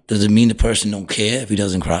 does it mean the person don't care if he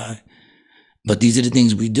doesn't cry? But these are the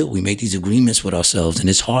things we do. We make these agreements with ourselves, and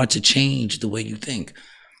it's hard to change the way you think.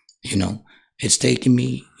 It's taken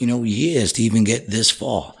me, years to even get this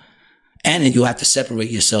far. And then you have to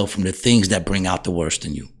separate yourself from the things that bring out the worst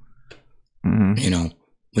in you. Mm-hmm.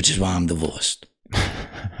 Which is why I'm divorced.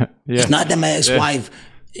 Yeah. It's not that my ex-wife,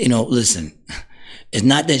 listen, it's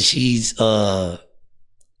not that she's not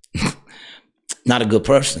a good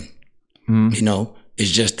person. Mm-hmm.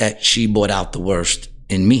 It's just that she brought out the worst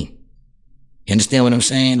in me. You understand what I'm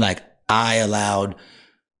saying? Like, I allowed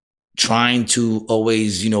trying to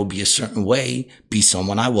always, be a certain way, be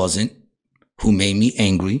someone I wasn't, who made me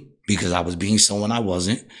angry because I was being someone I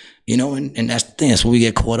wasn't, and that's the thing. That's what we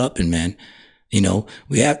get caught up in, man.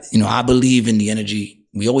 We have, I believe in the energy.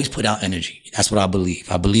 We always put out energy. That's what I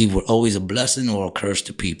believe. I believe we're always a blessing or a curse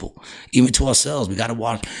to people, even to ourselves. We got to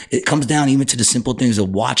watch. It comes down even to the simple things of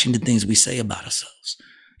watching the things we say about ourselves.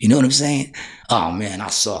 You know what I'm saying? Oh man, I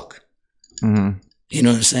suck. Mm-hmm. You know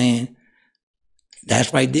what I'm saying?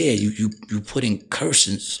 That's right there. You putting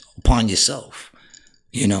curses upon yourself.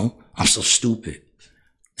 I'm so stupid.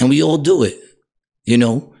 And we all do it,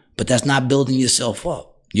 but that's not building yourself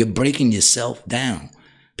up. You're breaking yourself down.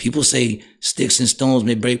 People say sticks and stones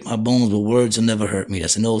may break my bones, but words will never hurt me.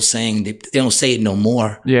 That's an old saying. They don't say it no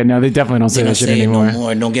more. Yeah, no, they definitely don't say that shit anymore. No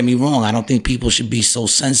more. Don't get me wrong. I don't think people should be so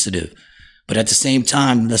sensitive. But at the same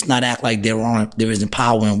time, let's not act like there isn't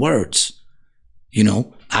power in words.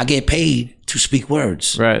 I get paid to speak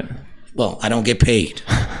words. Right. Well, I don't get paid.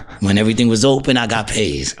 When everything was open, I got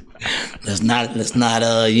paid. Let's not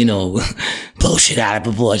blow shit out of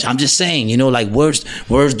proportion. I'm just saying, like words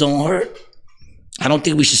don't hurt. I don't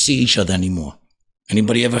think we should see each other anymore.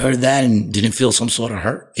 Anybody ever heard that and didn't feel some sort of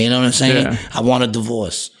hurt? You know what I'm saying? Yeah. I want a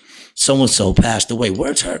divorce. So-and-so passed away.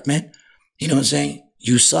 Words hurt, man. You know what I'm saying?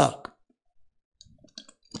 You suck.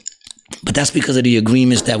 But that's because of the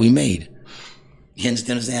agreements that we made. You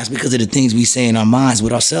understand what I'm saying? That's because of the things we say in our minds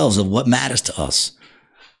with ourselves of what matters to us.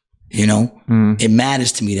 It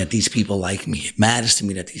matters to me that these people like me. It matters to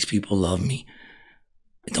me that these people love me.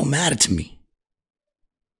 It don't matter to me.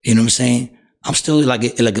 You know what I'm saying? I'm still like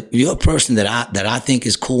you're a person that I think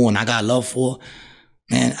is cool and I got love for,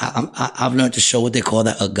 man. I've learned to show what they call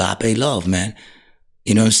that agape love, man.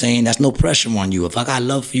 You know what I'm saying? That's no pressure on you. If I got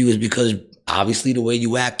love for you, it's because obviously the way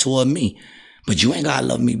you act toward me, but you ain't gotta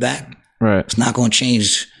love me back. Right. It's not gonna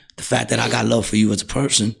change the fact that I got love for you as a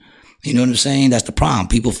person. You know what I'm saying? That's the problem.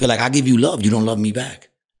 People feel like I give you love, you don't love me back.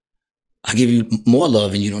 I give you more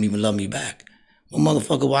love and you don't even love me back. Well,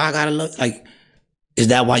 motherfucker, why I gotta love? Like, Is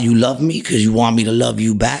that why you love me? Because you want me to love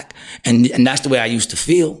you back? And that's the way I used to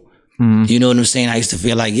feel. You know what I'm saying? I used to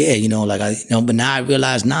feel like, yeah, but now I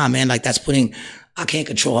realize, nah, man, like I can't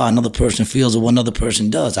control how another person feels or what another person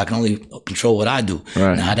does. I can only control what I do.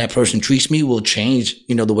 Right. Now, how that person treats me will change,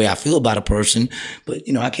 the way I feel about a person. But,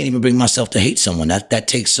 I can't even bring myself to hate someone. That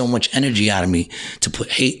takes so much energy out of me to put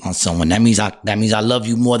hate on someone. That means I love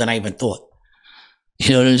you more than I even thought. You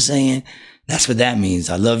know what I'm saying? That's what that means.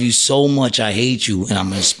 I love you so much, I hate you, and I'm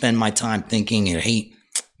going to spend my time thinking and hate.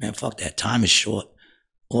 Man, fuck that. Time is short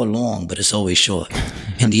or long, but it's always short.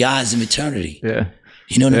 In the eyes of eternity. Yeah.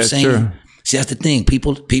 You know what I'm saying? True. See, that's the thing.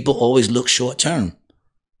 People always look short term.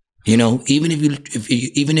 Even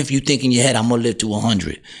if you think in your head, I'm going to live to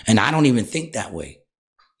 100. And I don't even think that way.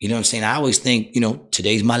 You know what I'm saying? I always think,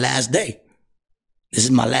 today's my last day. This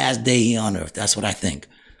is my last day here on earth. That's what I think.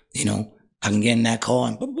 I can get in that car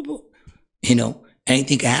and boop, boop, boop.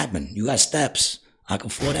 Anything can happen. You got steps. I can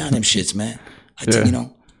fall down them shits, man.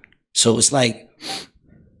 So it's like,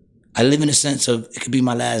 I live in a sense of it could be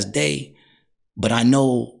my last day, but I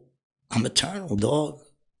know I'm eternal, dog.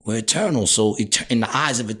 We're eternal. So in the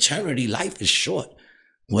eyes of eternity, life is short.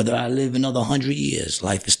 Whether I live another 100 years,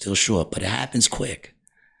 life is still short, but it happens quick.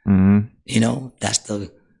 Mm-hmm. That's the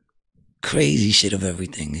crazy shit of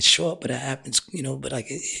everything. It's short, but it happens, but like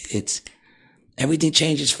it's everything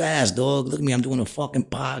changes fast, dog. Look at me, I'm doing a fucking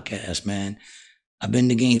podcast, man. I've been in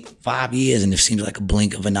the game 5 years and it seems like a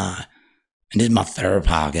blink of an eye. And this is my third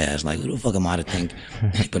podcast. Like, who the fuck am I to think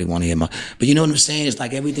anybody want to hear but you know what I'm saying? It's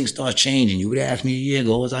like everything starts changing. You would have asked me a year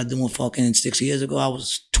ago, what was I doing fucking 6 years ago? I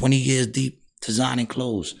was 20 years deep designing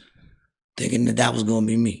clothes, thinking that was going to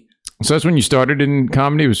be me. So that's when you started in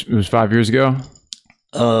comedy? It was 5 years ago?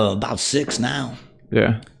 About 6 now.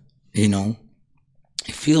 Yeah. It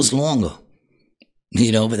feels longer,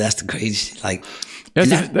 but that's the crazy, like.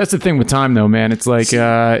 That's the thing with time, though, man. It's like,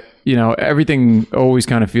 everything always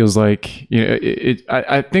kind of feels like,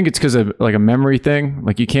 I think it's because of like a memory thing.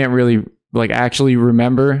 Like you can't really like actually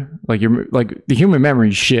remember, like the human memory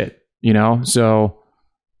is shit, So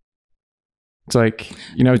it's like,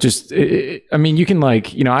 I mean, you can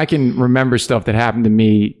like, I can remember stuff that happened to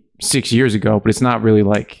me 6 years ago, but it's not really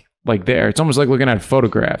like there. It's almost like looking at a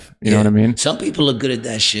photograph. You know what I mean? Some people are good at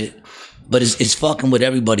that shit, but it's fucking with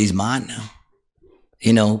everybody's mind now.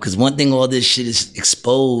 Because one thing all this shit is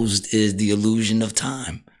exposed is the illusion of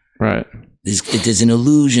time. Right. There's an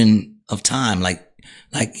illusion of time. Like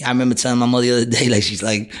I remember telling my mother the other day, like she's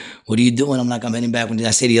like, "What are you doing?" I'm like, "I'm heading back." When did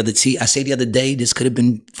I say the other day? This could have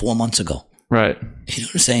been 4 months ago. Right. You know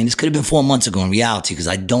what I'm saying? This could have been 4 months ago in reality, because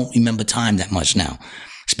I don't remember time that much now,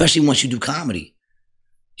 especially once you do comedy.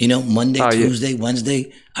 Monday, Tuesday,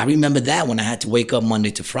 Wednesday. I remember that when I had to wake up Monday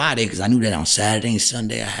to Friday, because I knew that on Saturday and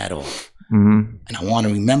Sunday I had off. Mm-hmm. And I want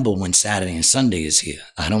to remember when Saturday and Sunday is here.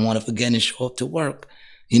 I don't want to forget and show up to work.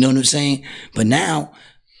 You know what I'm saying? But now,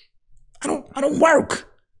 I don't work.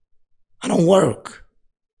 I don't work.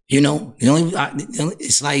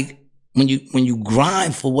 It's like when you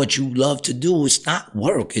grind for what you love to do, it's not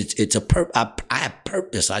work. It's I have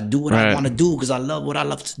purpose. I do what I want to do because I love what I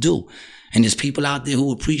love to do. And there's people out there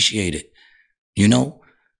who appreciate it.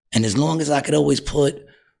 And as long as I could always put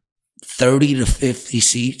 30 to 50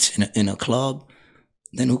 seats in a club,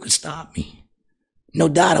 then who could stop me? No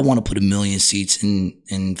doubt I want to put 1 million seats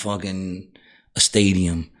in fucking a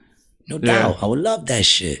stadium. No doubt. I would love that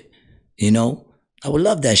shit. I would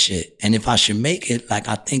love that shit. And if I should make it like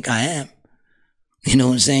I think I am, you know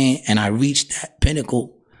what I'm saying? And I reach that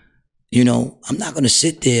pinnacle, I'm not going to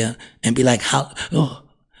sit there and be like, oh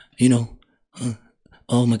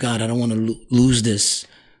my God, I don't want to lose this,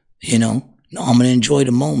 No, I'm going to enjoy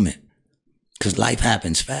the moment. Because life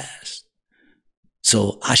happens fast.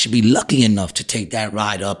 So I should be lucky enough to take that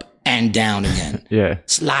ride up and down again. Yeah.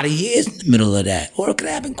 It's a lot of years in the middle of that. Or it could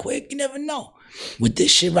happen quick. You never know. With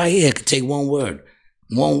this shit right here, it could take one word.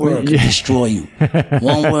 One word could destroy you.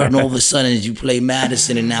 One word, and all of a sudden, as you play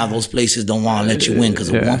Madison, and now those places don't want to let you in because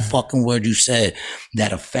of one fucking word you said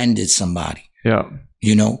that offended somebody. Yeah.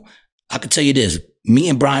 I could tell you this. Me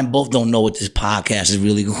and Brian both don't know what this podcast is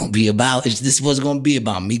really going to be about. This is what's going to be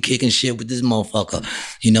about. Me kicking shit with this motherfucker.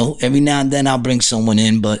 Every now and then I'll bring someone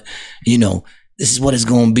in, but, this is what it's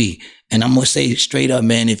going to be. And I'm going to say straight up,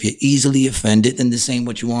 man, if you're easily offended, then this ain't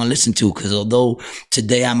what you want to listen to. Because although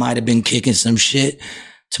today I might have been kicking some shit,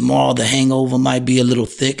 tomorrow the hangover might be a little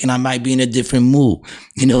thick and I might be in a different mood.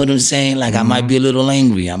 You know what I'm saying? Like I might be a little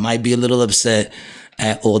angry. I might be a little upset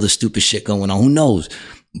at all the stupid shit going on. Who knows?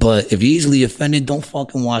 But if you're easily offended, don't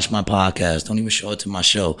fucking watch my podcast. Don't even show it to my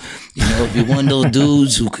show. If you're one of those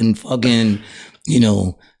dudes who can fucking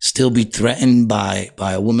still be threatened by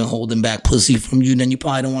a woman holding back pussy from you, then you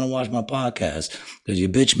probably don't want to watch my podcast because you're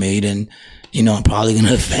bitch made and, I'm probably going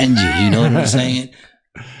to offend you. You know what I'm saying?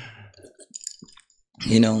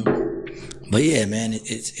 But yeah, man,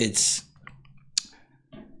 it's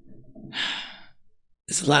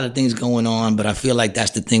a lot of things going on, but I feel like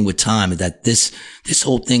that's the thing with time is that this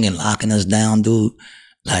whole thing and locking us down, dude,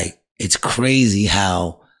 like it's crazy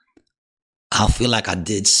how I feel like I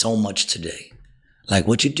did so much today. Like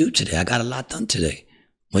what you do today? I got a lot done today.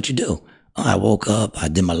 What you do? I woke up, I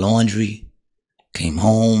did my laundry, came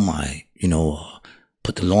home, I,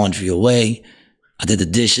 put the laundry away. I did the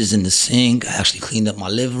dishes in the sink. I actually cleaned up my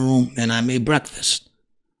living room and I made breakfast.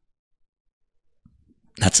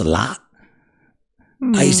 That's a lot.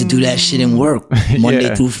 I used to do that shit in work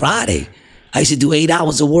Monday through Friday. I used to do 8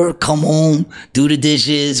 hours of work, come home, do the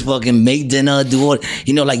dishes, fucking make dinner, do all,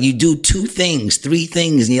 like you do 2 things, 3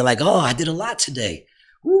 things, and you're like, oh, I did a lot today.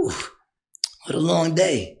 Whew, what a long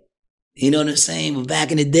day. You know what I'm saying? But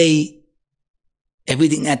back in the day,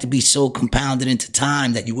 everything had to be so compounded into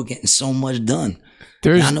time that you were getting so much done.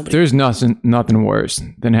 There's nothing worse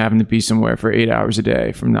than having to be somewhere for 8 hours a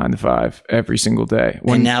day from 9 to 5 every single day.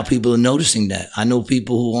 And now people are noticing that. I know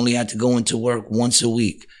people who only had to go into work once a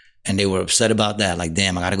week and they were upset about that. Like,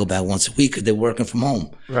 damn, I got to go back once a week because they're working from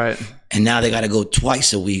home. Right. And now they got to go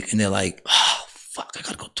twice a week and they're like, oh, fuck, I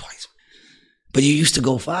got to go twice. But you used to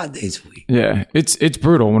go 5 days a week. Yeah, it's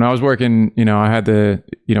brutal. When I was working, I had the,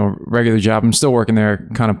 regular job. I'm still working there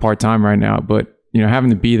kind of part-time right now, but, having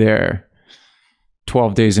to be there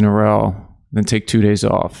 12 days in a row, then take 2 days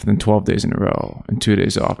off, then 12 days in a row and 2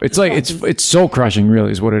 days off. It's like, it's soul crushing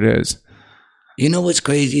really is what it is. You know what's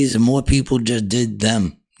crazy is the more people just did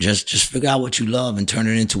them. Just figure out what you love and turn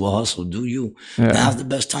it into a hustle. Do you? Yeah. Now's the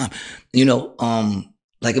best time.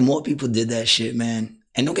 Like if more people did that shit, man.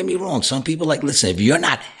 And don't get me wrong. Some people listen, if you're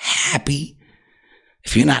not happy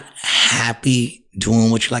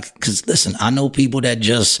doing what you like, because listen, I know people that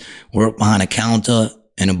just work behind a counter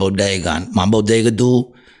in a bodega. My bodega dude,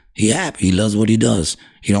 he happy. He loves what he does.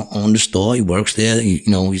 He don't own the store. He works there.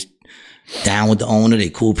 He's down with the owner. They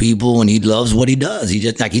cool people and he loves what he does. He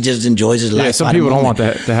just enjoys his life. Yeah, some people don't want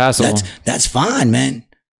the hassle. That's fine, man.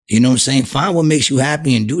 You know what I'm saying? Find what makes you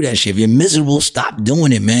happy and do that shit. If you're miserable, stop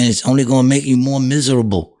doing it, man. It's only going to make you more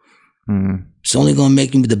miserable. Mm. It's only going to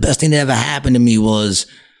make you, the best thing that ever happened to me was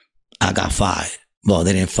I got fired. Well,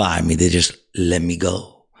 they didn't fire me. They just let me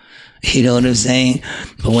go. You know what I'm saying?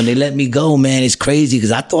 But when they let me go, man, it's crazy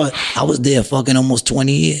because I thought I was there fucking almost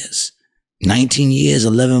 20 years. 19 years,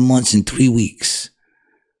 11 months, and 3 weeks.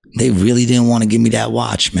 They really didn't want to give me that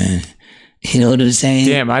watch, man. You know what I'm saying?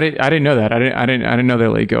 Damn, I didn't know that. I didn't know they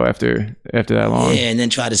let go after that long. Yeah, and then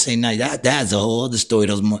try to say, nah, that's a whole other story.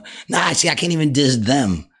 See, I can't even diss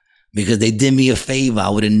them because they did me a favor. I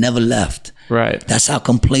would have never left. Right. That's how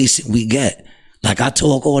complacent we get. Like I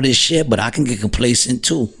talk all this shit, but I can get complacent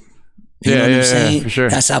too. You know what I'm saying? Yeah, for sure.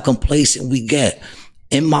 That's how complacent we get.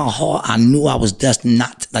 In my heart, I knew I was destined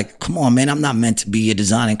not to, come on, man, I'm not meant to be here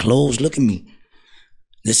designing clothes. Look at me.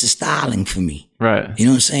 This is styling for me. Right. You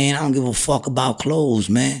know what I'm saying? I don't give a fuck about clothes,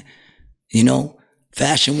 man.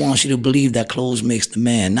 Fashion wants you to believe that clothes makes the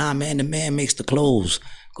man. Nah, man, the man makes the clothes.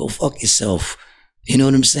 Go fuck yourself. You know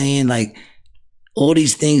what I'm saying? Like, all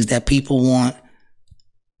these things that people want,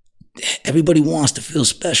 everybody wants to feel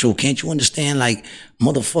special. Can't you understand? Like,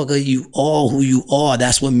 motherfucker, you are who you are.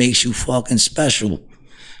 That's what makes you fucking special.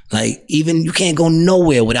 Like, even you can't go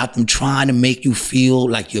nowhere without them trying to make you feel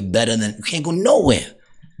like you're better than, you can't go nowhere.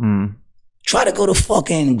 Mm. Try to go to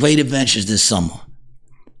fucking Great Adventures this summer.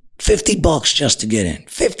 $50 just to get in.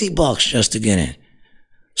 $50 just to get in.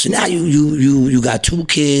 So now you got 2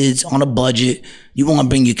 kids on a budget. You want to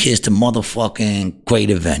bring your kids to motherfucking Great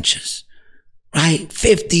Adventures. Right?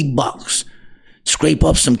 $50. Scrape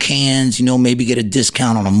up some cans, maybe get a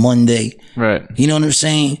discount on a Monday. Right. You know what I'm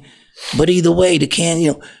saying? But either way, the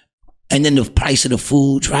can, and then the price of the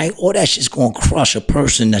foods, right? All that shit's going to crush a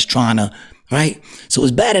person that's trying to, right? So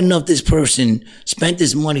it's bad enough this person spent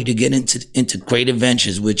this money to get into Great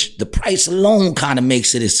Adventures, which the price alone kind of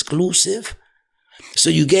makes it exclusive. So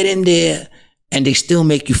you get in there and they still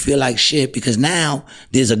make you feel like shit because now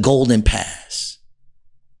there's a golden pass.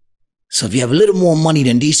 So if you have a little more money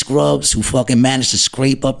than these scrubs who fucking managed to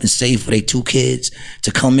scrape up and save for their 2 kids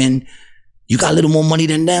to come in, you got a little more money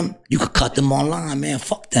than them, you could cut them online, man.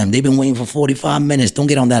 Fuck them. They've been waiting for 45 minutes. Don't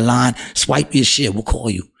get on that line. Swipe your shit. We'll call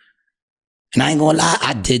you. And I ain't gonna lie,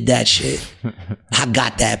 I did that shit. I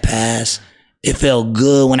got that pass. It felt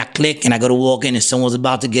good when I click and I go to walk in and someone's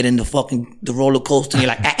about to get in the roller coaster and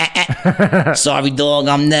you're like, Sorry, dog,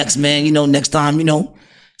 I'm next, man. Next time,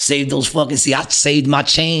 Save those fucking, see, I saved my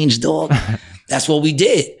change, dog. That's what we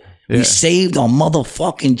did. Yeah. We saved our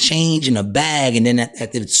motherfucking change in a bag. And then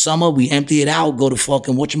at the summer, we empty it out, go to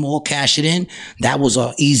fucking whatchamacallit, cash it in. That was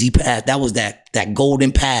our easy pass. That was that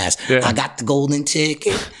golden pass. Yeah. I got the golden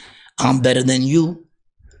ticket. I'm better than you.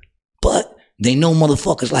 But they know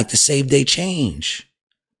motherfuckers like to save their change.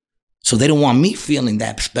 So they don't want me feeling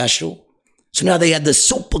that special. So now they had the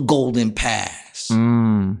super golden pass.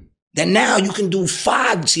 Then now you can do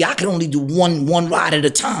 5. See, I can only do one ride at a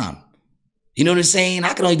time. You know what I'm saying?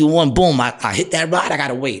 I can only do one. Boom, I hit that ride. I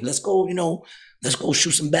gotta wait. Let's go, let's go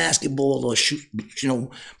shoot some basketball or shoot,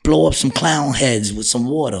 blow up some clown heads with some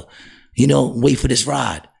water. Wait for this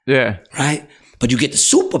ride. Yeah. Right? But you get the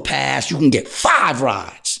super pass, you can get 5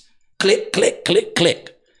 rides. Click, click, click,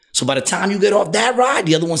 click. So by the time you get off that ride,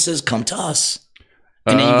 the other one says, come to us.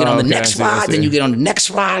 And then you get on the next ride, then you get on the next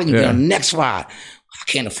ride, and you get on the next ride. I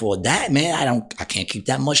can't afford that, man. I can't keep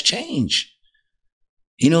that much change.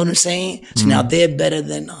 You know what I'm saying? So now they're better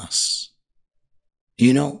than us.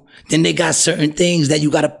 Then they got certain things that you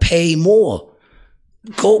got to pay more.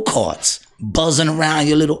 Go-karts. Buzzing around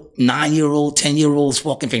your little 9-year-old, 10-year-old's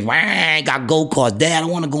fucking thing. Got go-karts. Dad, I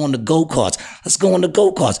want to go on the go-karts. Let's go on the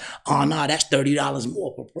go-karts. Oh, no, that's $30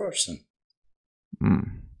 more per person.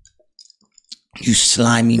 You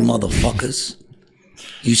slimy motherfuckers.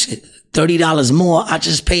 You said $30 more. I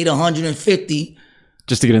just paid $150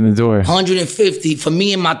 just to get in the door. $150 for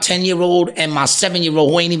me and my 10-year-old and my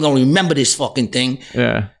 7-year-old who ain't even gonna remember this fucking thing.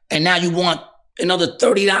 Yeah. And now you want another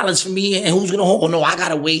 $30 for me, and who's gonna hold? Oh no, I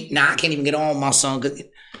gotta wait. Nah, I can't even get on my son.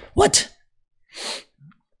 What?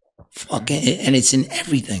 Fucking, and it's in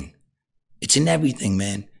everything. It's in everything,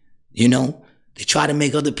 man. They try to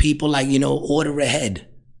make other people like, order ahead.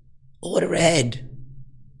 Order ahead.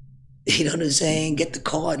 You know what I'm saying? Get the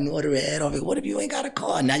card and order ahead of it. What if you ain't got a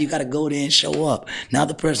card? Now you got to go there and show up. Now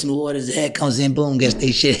the person who orders ahead comes in, boom, gets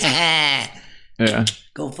their shit. Yeah.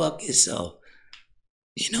 Go fuck yourself.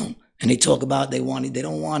 And they talk about they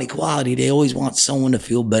don't want equality. They always want someone to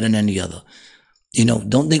feel better than the other.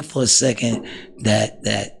 Don't think for a second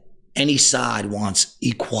that any side wants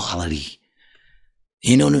equality.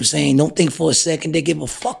 You know what I'm saying? Don't think for a second they give a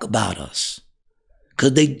fuck about us.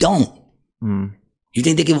 Because they don't. You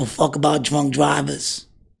think they give a fuck about drunk drivers?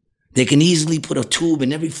 They can easily put a tube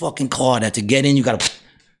in every fucking car that to get in, you got to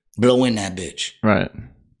blow in that bitch. Right.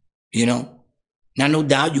 Now, no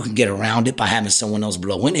doubt you can get around it by having someone else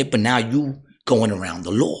blow in it, but now you going around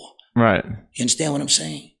the law. Right. You understand what I'm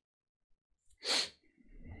saying?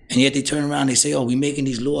 And yet they turn around and they say, oh, we're making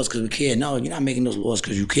these laws because we care. No, you're not making those laws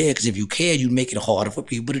because you care. Because if you care, you'd make it harder for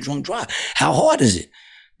people to drunk drive. How hard is it?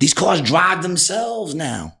 These cars drive themselves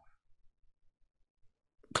now.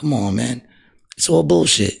 Come on, man. It's all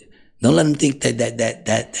bullshit. Don't let them think that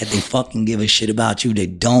they fucking give a shit about you. They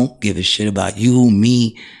don't give a shit about you,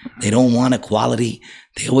 me. They don't want equality.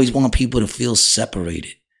 They always want people to feel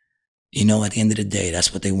separated. At the end of the day,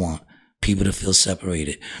 that's what they want. People to feel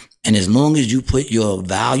separated. And as long as you put your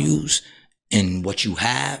values in what you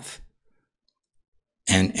have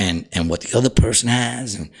and what the other person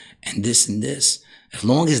has and this and this, as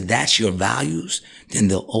long as that's your values, then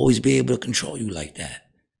they'll always be able to control you like that.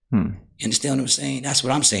 You understand what I'm saying? That's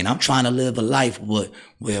what I'm saying. I'm trying to live a life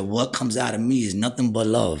where what comes out of me is nothing but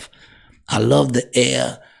love. I love the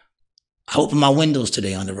air. I opened my windows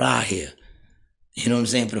today on the ride here. You know what I'm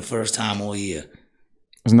saying? For the first time all year.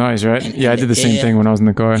 It was nice, right? And I did the same thing when I was in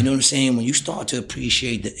the car. You know what I'm saying? When you start to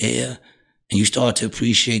appreciate the air and you start to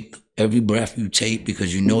appreciate every breath you take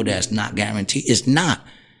because you know that's not guaranteed. It's not.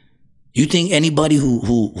 You think anybody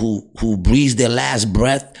who breathes their last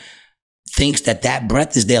breath thinks that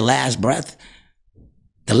breath is their last breath?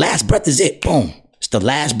 The last breath is it. Boom. It's the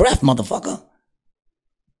last breath, motherfucker.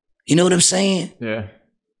 You know what I'm saying? Yeah.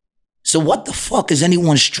 So what the fuck is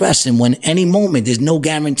anyone stressing when any moment there's no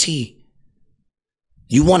guarantee?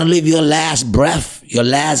 You want to live your last breath, your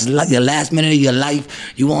last minute of your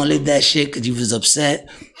life. You want to live that shit because you was upset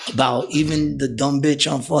about even the dumb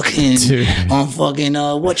bitch on fucking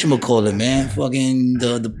whatchamacallit, man. Fucking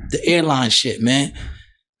the airline shit, man.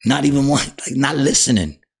 Not even not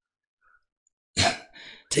listening.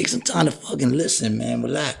 Take some time to fucking listen, man.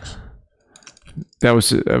 Relax. That was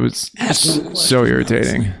so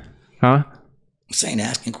irritating. Huh? I'm saying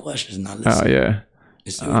asking questions, not listening. Oh, yeah.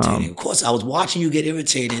 It's irritating. Of course, I was watching you get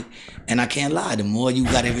irritated, and I can't lie. The more you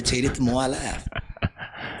got irritated, the more I laughed.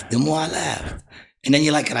 And then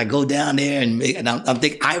you're like, can I go down there and make, and I'm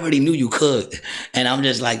thinking, I already knew you could. And I'm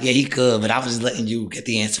just like, yeah, he could. But I was just letting you get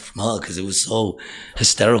the answer from her because it was so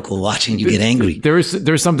hysterical watching you get angry. There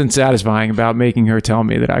was something satisfying about making her tell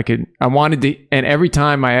me that I wanted to. And every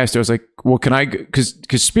time I asked her, I was like, well, can I, because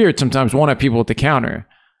spirits sometimes won't have people at the counter.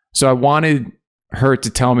 So I wanted her to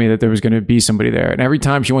tell me that there was going to be somebody there. And every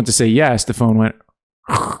time she went to say yes, the phone went.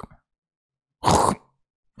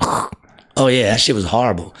 Oh yeah, that shit was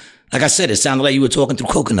horrible. Like I said, it sounded like you were talking through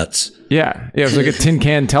coconuts. Yeah. It was like a tin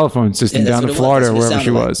can telephone system down in Florida or wherever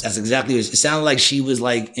she was. That's exactly what it sounded like. She was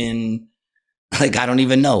like in, like, I don't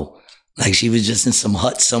even know. Like she was just in some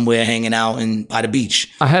hut somewhere hanging out by the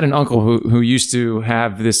beach. I had an uncle who used to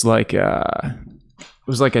have this like, it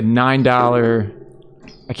was like a $9,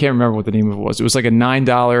 I can't remember what the name of it was. It was like a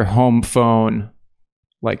 $9 home phone,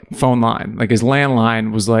 like phone line. Like his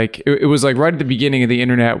landline was like, it was like right at the beginning of the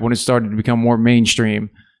internet when it started to become more mainstream.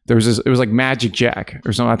 There was it was like Magic Jack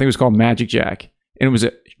or something. I think it was called Magic Jack. And it was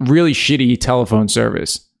a really shitty telephone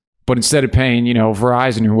service. But instead of paying,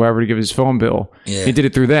 Verizon or whoever to give his phone bill, he did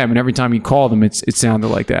it through them. And every time you called them, it sounded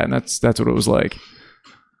like that. And that's what it was like.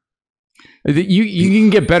 You can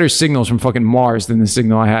get better signals from fucking Mars than the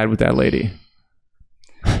signal I had with that lady.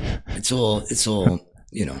 It's all,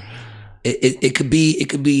 it could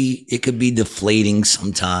be deflating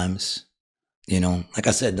sometimes. Like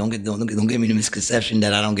I said, don't get me the misconception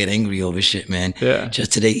that I don't get angry over shit, man. Yeah.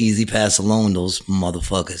 Just today, Easy Pass alone, those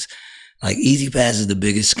motherfuckers. Like Easy Pass is the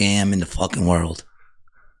biggest scam in the fucking world.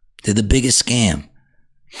 They're the biggest scam.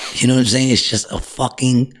 You know what I'm saying? It's just a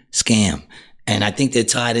fucking scam. And I think they're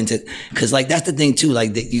tied into, cause like that's the thing too.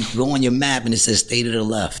 Like you go on your map and it says stay to the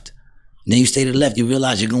left. And then you stay to the left, you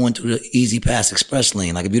realize you're going through the Easy Pass Express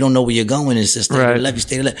lane. Like if you don't know where you're going, it says stay to the left, you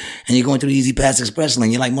stay to the left. And you're going through the Easy Pass Express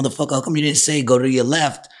lane. You're like, motherfucker, how come you didn't say go to your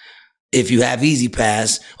left if you have Easy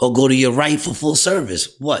Pass or go to your right for full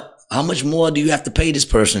service? What? How much more do you have to pay this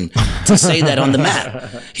person to say that on the map?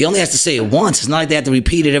 He only has to say it once. It's not like they have to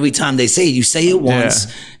repeat it every time they say it. You say it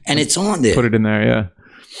once and it's on there. Put it in there, yeah.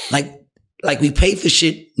 Like we pay for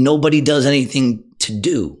shit nobody does anything to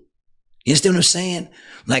do. You understand what I'm saying?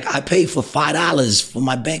 Like I pay for $5 for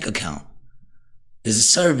my bank account. There's a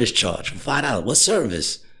service charge for $5. What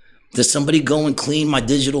service? Does somebody go and clean my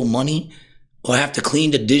digital money or have to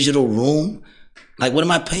clean the digital room? Like what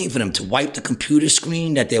am I paying for them? To wipe the computer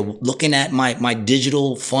screen that they're looking at my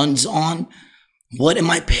digital funds on? What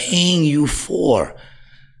am I paying you for?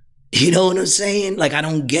 You know what I'm saying? Like I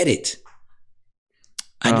don't get it.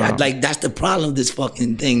 I like that's the problem with this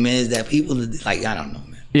fucking thing, man, is that people like, I don't know,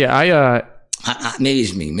 man. Yeah, maybe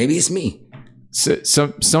it's me. Maybe it's me. Sometime,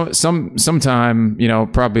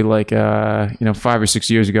 probably like 5 or 6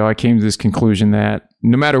 years ago, I came to this conclusion that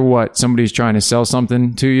no matter what, somebody's trying to sell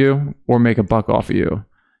something to you or make a buck off of you.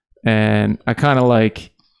 And I kind of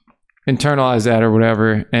like internalize that or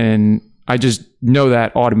whatever. And I just know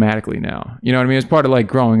that automatically now. You know what I mean? It's part of like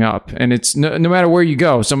growing up. And it's no matter where you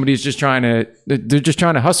go, somebody's just they're just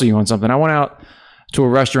trying to hustle you on something. I went out to a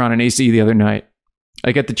restaurant in AC the other night.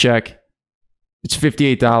 I get the check. It's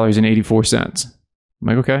 $58.84. I'm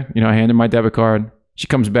like, okay. I handed my debit card. She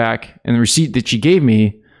comes back and the receipt that she gave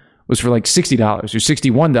me was for like $60 or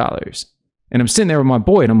 $61. And I'm sitting there with my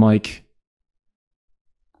boy and I'm like,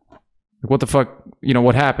 what the fuck?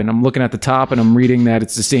 What happened? I'm looking at the top and I'm reading that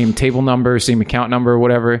it's the same table number, same account number, or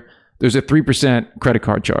whatever. There's a 3% credit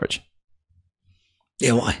card charge.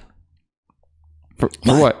 Yeah, why? For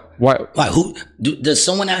what? Why? Does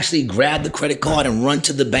someone actually grab the credit card and run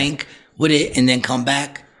to the bank with it and then come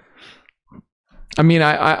back? I mean,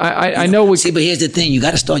 I know. See, but here's the thing. You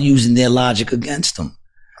got to start using their logic against them.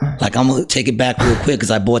 Like, I'm going to take it back real quick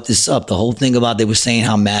because I brought this up. The whole thing about they were saying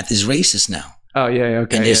how math is racist now. Oh, yeah,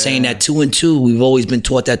 okay. And they're saying that 2 and 2, we've always been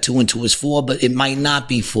taught that 2 and 2 is 4, but it might not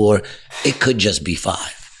be 4. It could just be 5.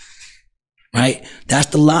 Right? That's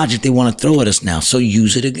the logic they want to throw at us now. So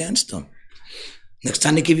use it against them. Next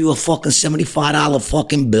time they give you a fucking $75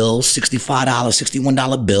 fucking bill, $65,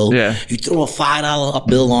 $61 bill, you throw a $5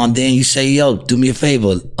 bill on there and you say, yo, do me a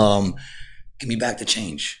favor, give me back the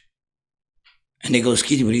change. And they go,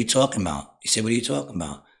 excuse me, what are you talking about? You say, what are you talking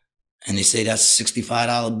about? And they say, that's a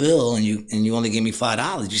 $65 bill and you only gave me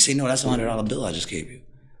 $5. You say, no, that's a $100 bill I just gave you.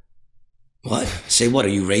 What? Say what? Are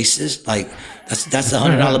you racist? Like, that's a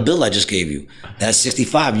 $100 bill I just gave you. That's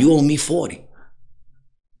 65. You owe me 40.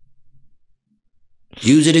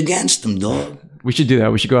 Use it against them, dog. We should do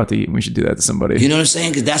that. We should go out to eat and we should do that to somebody. You know what I'm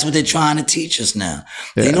saying? Because that's what they're trying to teach us now.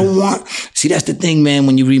 Yeah. They don't want... See, that's the thing, man.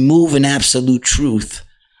 When you remove an absolute truth,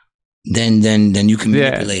 then you can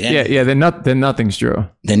manipulate anything. Yeah. Then nothing's true.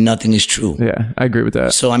 Then nothing is true. Yeah, I agree with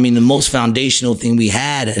that. So I mean, the most foundational thing we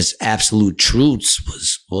had as absolute truths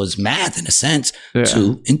was math in a sense. Yeah.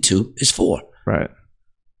 2 and 2 is 4. Right.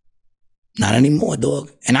 Not anymore, dog.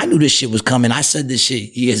 And I knew this shit was coming. I said this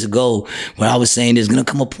shit years ago where I was saying there's gonna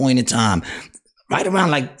come a point in time, right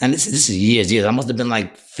around and this is years. I must have been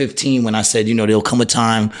like 15 when I said, there'll come a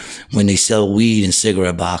time when they sell weed in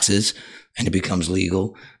cigarette boxes and it becomes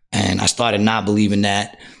legal. And I started not believing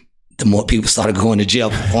that. The more people started going to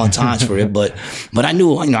jail on times for it, but I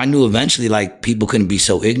knew eventually like people couldn't be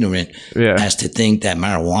so ignorant as to think that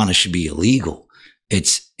marijuana should be illegal.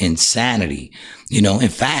 It's insanity. In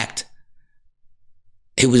fact,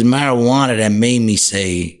 it was marijuana that made me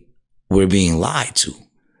say we're being lied to.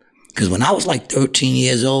 Because when I was like 13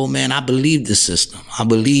 years old, man, I believed the system. I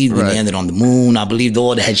believed we landed on the moon. I believed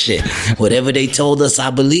all that shit. Whatever they told us, I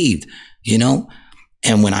believed,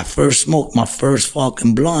 And when I first smoked my first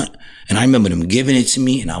fucking blunt, and I remember them giving it to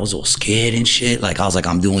me, and I was all scared and shit. Like, I was like,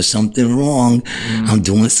 I'm doing something wrong. I'm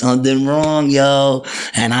doing something wrong, yo.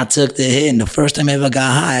 And I took the hit, and the first time I ever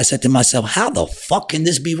got high, I said to myself, how the fuck can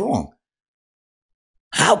this be wrong?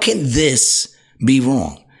 How can this be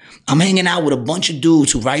wrong? I'm hanging out with a bunch of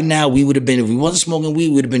dudes who right now we would have been, if we wasn't smoking weed,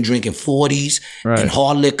 we would have been drinking 40s and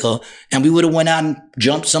hard liquor. And we would have went out and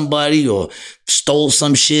jumped somebody or stole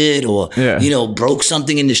some shit or, broke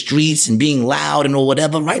something in the streets and being loud and or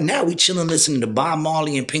whatever. Right now we chilling listening to Bob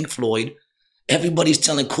Marley and Pink Floyd. Everybody's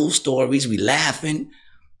telling cool stories. We laughing.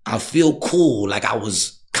 I feel cool. Like I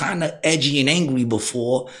was kind of edgy and angry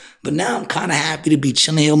before, but now I'm kind of happy to be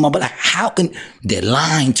chilling here with my brother. Like, how can they're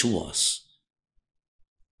lying to us?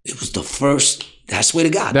 It was the first. I swear to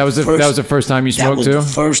God, that was the first time you smoked too. That was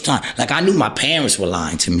the first time. Like I knew my parents were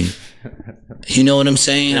lying to me. You know what I'm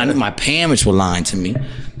saying? I knew my parents were lying to me.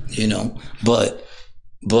 But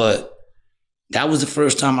that was the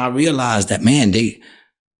first time I realized that, man,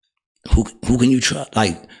 who can you trust?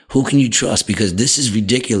 Like, who can you trust? Because this is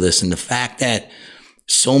ridiculous, and the fact that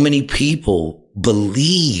so many people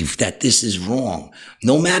believe that this is wrong,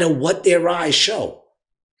 no matter what their eyes show.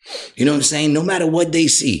 You know what I'm saying? No matter what they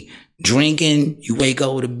see. Drinking, you wake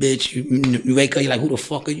up with a bitch, you wake up, you're like, who the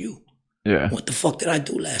fuck are you? Yeah. What the fuck did I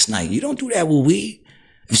do last night? You don't do that with weed.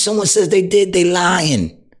 If someone says they did, they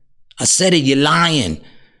lying. I said it, you're lying.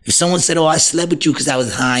 If someone said, oh, I slept with you because I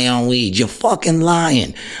was high on weed, you're fucking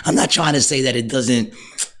lying. I'm not trying to say that it doesn't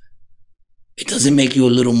make you a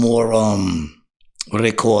little more, what do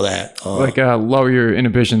they call that? Lower your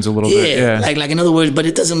inhibitions a little bit. Yeah. Like in other words, but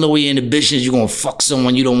it doesn't lower your inhibitions. You're going to fuck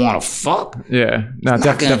someone you don't want to fuck. Yeah. No,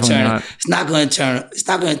 definitely not. It's not going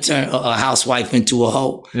to turn a housewife into a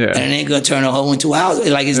hoe. Yeah. And it ain't going to turn a hoe into a house.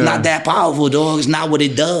 Like, it's not that powerful, dog. It's not what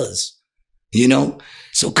it does.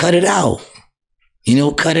 So cut it out.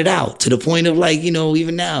 Cut it out to the point of like,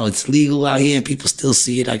 even now it's legal out here and people still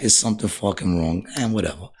see it like it's something fucking wrong and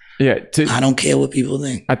whatever. Yeah, I don't care what people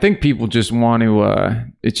think. I think people just want to.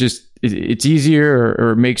 It's easier,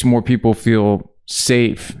 or it makes more people feel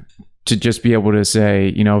safe to just be able to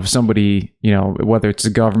say, if somebody, whether it's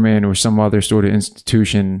the government or some other sort of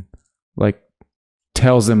institution, like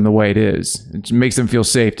tells them the way it is. It makes them feel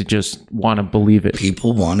safe to just want to believe it.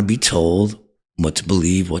 People want to be told what to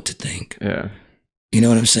believe, what to think. Yeah, you know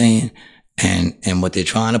what I'm saying. And what they're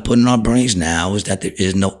trying to put in our brains now is that there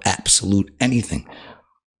is no absolute anything.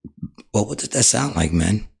 Well, what does that sound like,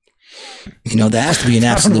 man? There has to be an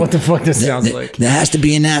absolute. What the fuck this sounds like? There has to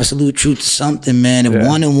be an absolute truth to something, man. If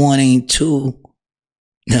 1 and 1 ain't 2,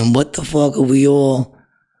 then what the fuck are we all?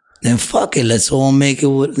 Then fuck it. Let's all make it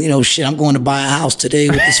with, shit. I'm going to buy a house today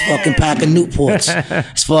with this fucking pack of Newports.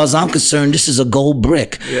 As far as I'm concerned, this is a gold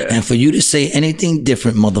brick. Yeah. And for you to say anything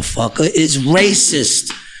different, motherfucker, is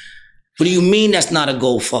racist. What do you mean that's not a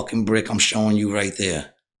gold fucking brick I'm showing you right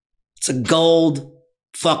there? It's a gold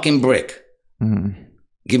fucking brick. Mm-hmm.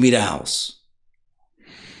 Give me the house.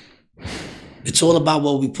 It's all about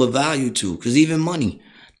what we put value to. Because even money.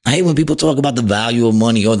 I hate when people talk about the value of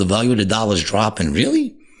money or the value of the dollar's dropping.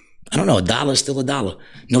 Really? I don't know. A dollar is still a dollar.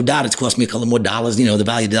 No doubt it's cost me a couple more dollars. The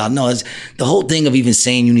value of the dollar. No, it's the whole thing of even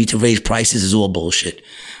saying you need to raise prices is all bullshit.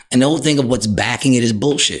 And the whole thing of what's backing it is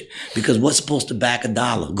bullshit. Because what's supposed to back a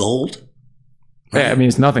dollar? Gold? Right. Yeah, I mean,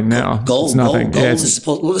 it's nothing now. Gold, it's nothing. Gold is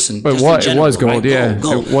supposed. Listen, but it was gold. Right? Yeah,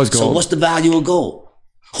 gold. It was gold. So what's the value of gold?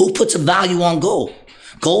 Who puts a value on gold?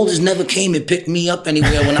 Gold has never came and picked me up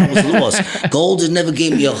anywhere when I was lost. Gold has never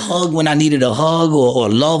gave me a hug when I needed a hug or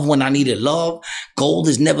love when I needed love. Gold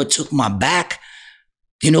has never took my back.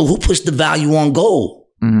 Who puts the value on gold?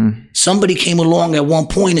 Mm-hmm. Somebody came along at one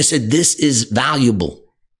point and said, this is valuable.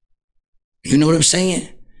 You know what I'm saying?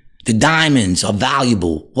 The diamonds are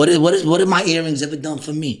valuable. What have my earrings ever done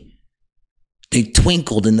for me? They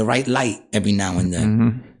twinkled in the right light every now and then.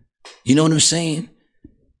 Mm-hmm. You know what I'm saying?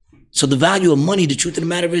 So the value of money, the truth of the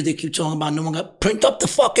matter is they keep talking about no one got print up the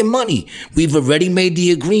fucking money. We've already made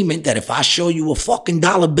the agreement that if I show you a fucking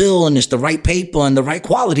dollar bill and it's the right paper and the right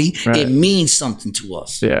quality, it means something to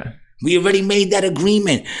us. Yeah. We already made that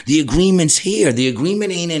agreement. The agreement's here. The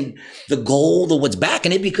agreement ain't in the gold or what's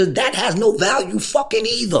backing it because that has no value fucking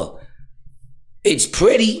either. It's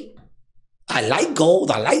pretty. I like gold.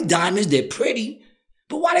 I like diamonds. They're pretty.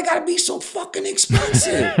 But why they gotta be so fucking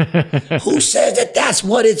expensive? Who says that that's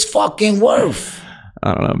what it's fucking worth?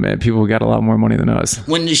 I don't know, man. People got a lot more money than us.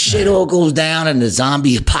 When the shit all goes down and the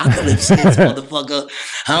zombie apocalypse hits, motherfucker,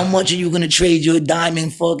 how much are you gonna trade your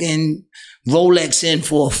diamond fucking Rolex in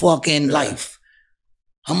for a fucking life?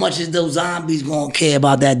 How much is those zombies gonna care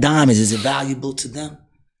about that diamonds? Is it valuable to them?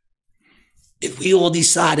 If we all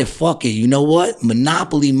decided, fuck it, you know what?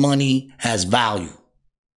 Monopoly money has value.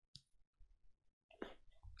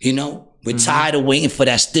 You know, we're tired of waiting for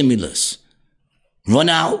that stimulus. Run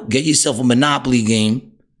out, get yourself a Monopoly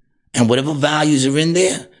game, and whatever values are in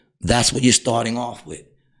there, that's what you're starting off with.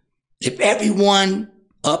 If everyone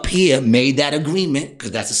up here made that agreement, because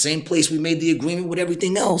that's the same place we made the agreement with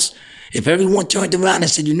everything else, if everyone turned around and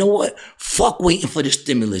said, you know what, fuck waiting for the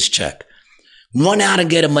stimulus check. Run out and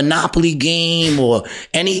get a Monopoly game or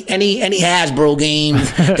any Hasbro game,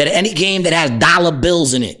 any game that has dollar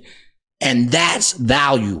bills in it. And that's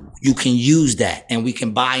value. You can use that and we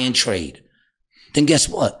can buy and trade. Then guess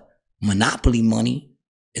what? Monopoly money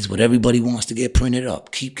is what everybody wants to get printed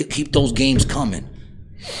up. Keep those games coming.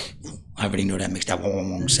 I already know that makes that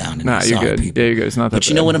wong sound. Nah, you're good. People. Yeah, you're good. It's not that But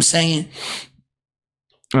you know what I'm saying?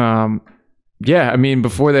 Yeah, I mean,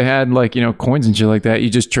 before they had like, you know, coins and shit like that,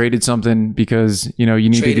 you just traded something because, you know, you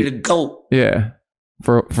needed traded a goat. Yeah.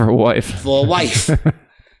 For a wife. For a wife.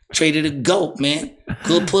 Traded a goat, man.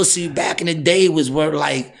 Good pussy back in the day was worth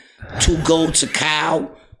like 2 goats, a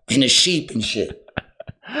cow, and a sheep and shit.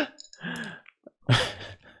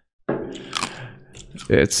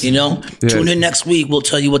 You know, tune in next week. We'll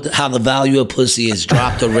tell you how the value of pussy has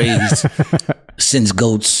dropped or raised since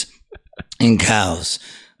goats and cows.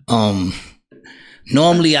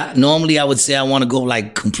 Normally I would say I want to go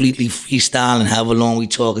like completely freestyle and however long we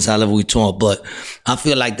talk is however we talk. But I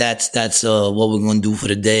feel like that's what we're going to do for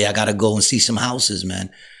the day. I got to go and see some houses, man.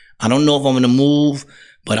 I don't know if I'm going to move,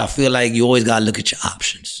 but I feel like you always got to look at your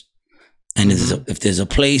options. And if there's a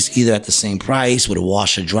place either at the same price with a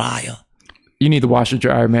washer dryer. You need the washer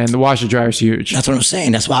dryer, man. The washer dryer is huge. That's what I'm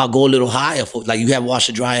saying. That's why I'll go a little higher for like you have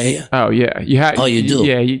washer dryer here. Oh yeah, you have. Oh, you do.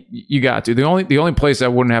 Yeah, you got to. The only place I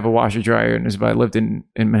wouldn't have a washer dryer in is if I lived in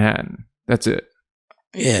Manhattan. That's it.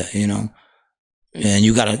 Yeah, you know. And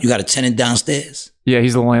you got a tenant downstairs. Yeah,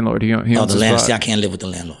 he's the landlord. He owns the landlord. spot. See, I can't live with the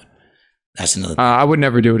landlord. That's another thing. I would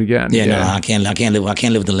never do it again. Yeah, no, I can't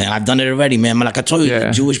live with the land. I've done it already, man. Like I told you, the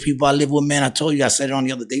Jewish people I live with, man, I told you, I said it on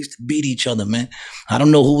the other day, they used to beat each other, man. I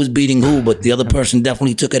don't know who was beating who, but the other person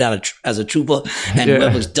definitely took it out as a trooper, and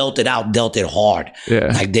whoever's dealt it hard.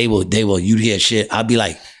 Yeah. Like they will, you'd hear shit. I'd be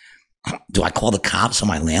like, do I call the cops on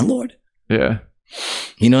my landlord? Yeah.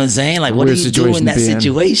 You know what I'm saying? Like, what do you do in that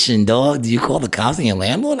situation, dog? Do you call the cops on your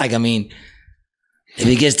landlord? Like, I mean, if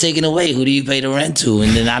it gets taken away, who do you pay the rent to?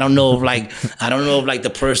 And then I don't know if the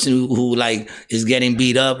person who like is getting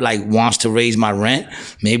beat up like wants to raise my rent.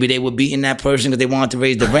 Maybe they were beating that person because they wanted to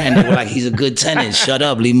raise the rent. They were like, he's a good tenant. Shut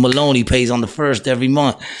up, leave him alone. He pays on the 1st every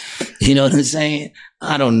month. You know what I'm saying?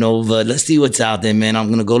 I don't know, but let's see what's out there, man. I'm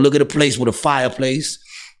gonna go look at a place with a fireplace,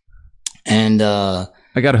 and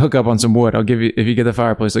I got to hook up on some wood. I'll give you, if you get the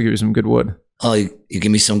fireplace, I'll give you some good wood. Oh, you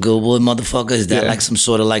give me some good wood, motherfucker? Is that like some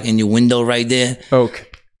sort of like in your window right there?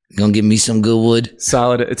 Oak. You gonna give me some good wood?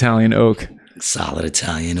 Solid Italian oak. Solid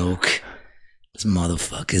Italian oak. This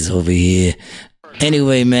motherfucker's over here.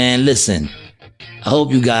 Anyway, man, listen. I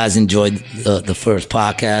hope you guys enjoyed the first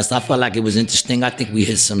podcast. I felt like it was interesting. I think we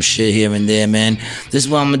hit some shit here and there, man. This is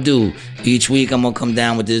what I'm going to do. Each week, I'm going to come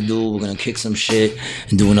down with this dude. We're going to kick some shit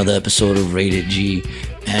and do another episode of Rated G.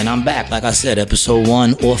 And I'm back, like I said, episode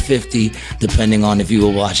 1 or 50, depending on if you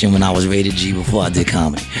were watching when I was Rated G before I did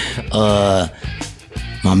comedy.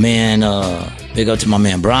 My man, big up to my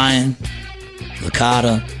man Brian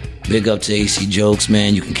Licata. Big up to AC Jokes,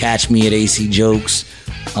 man. You can catch me at AC Jokes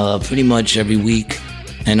pretty much every week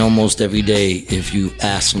and almost every day. If you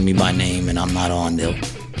ask for me by name and I'm not on, they'll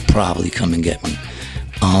probably come and get me.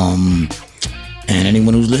 And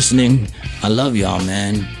anyone who's listening, I love y'all,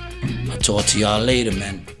 man. I'll talk to y'all later,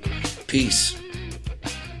 man. Peace.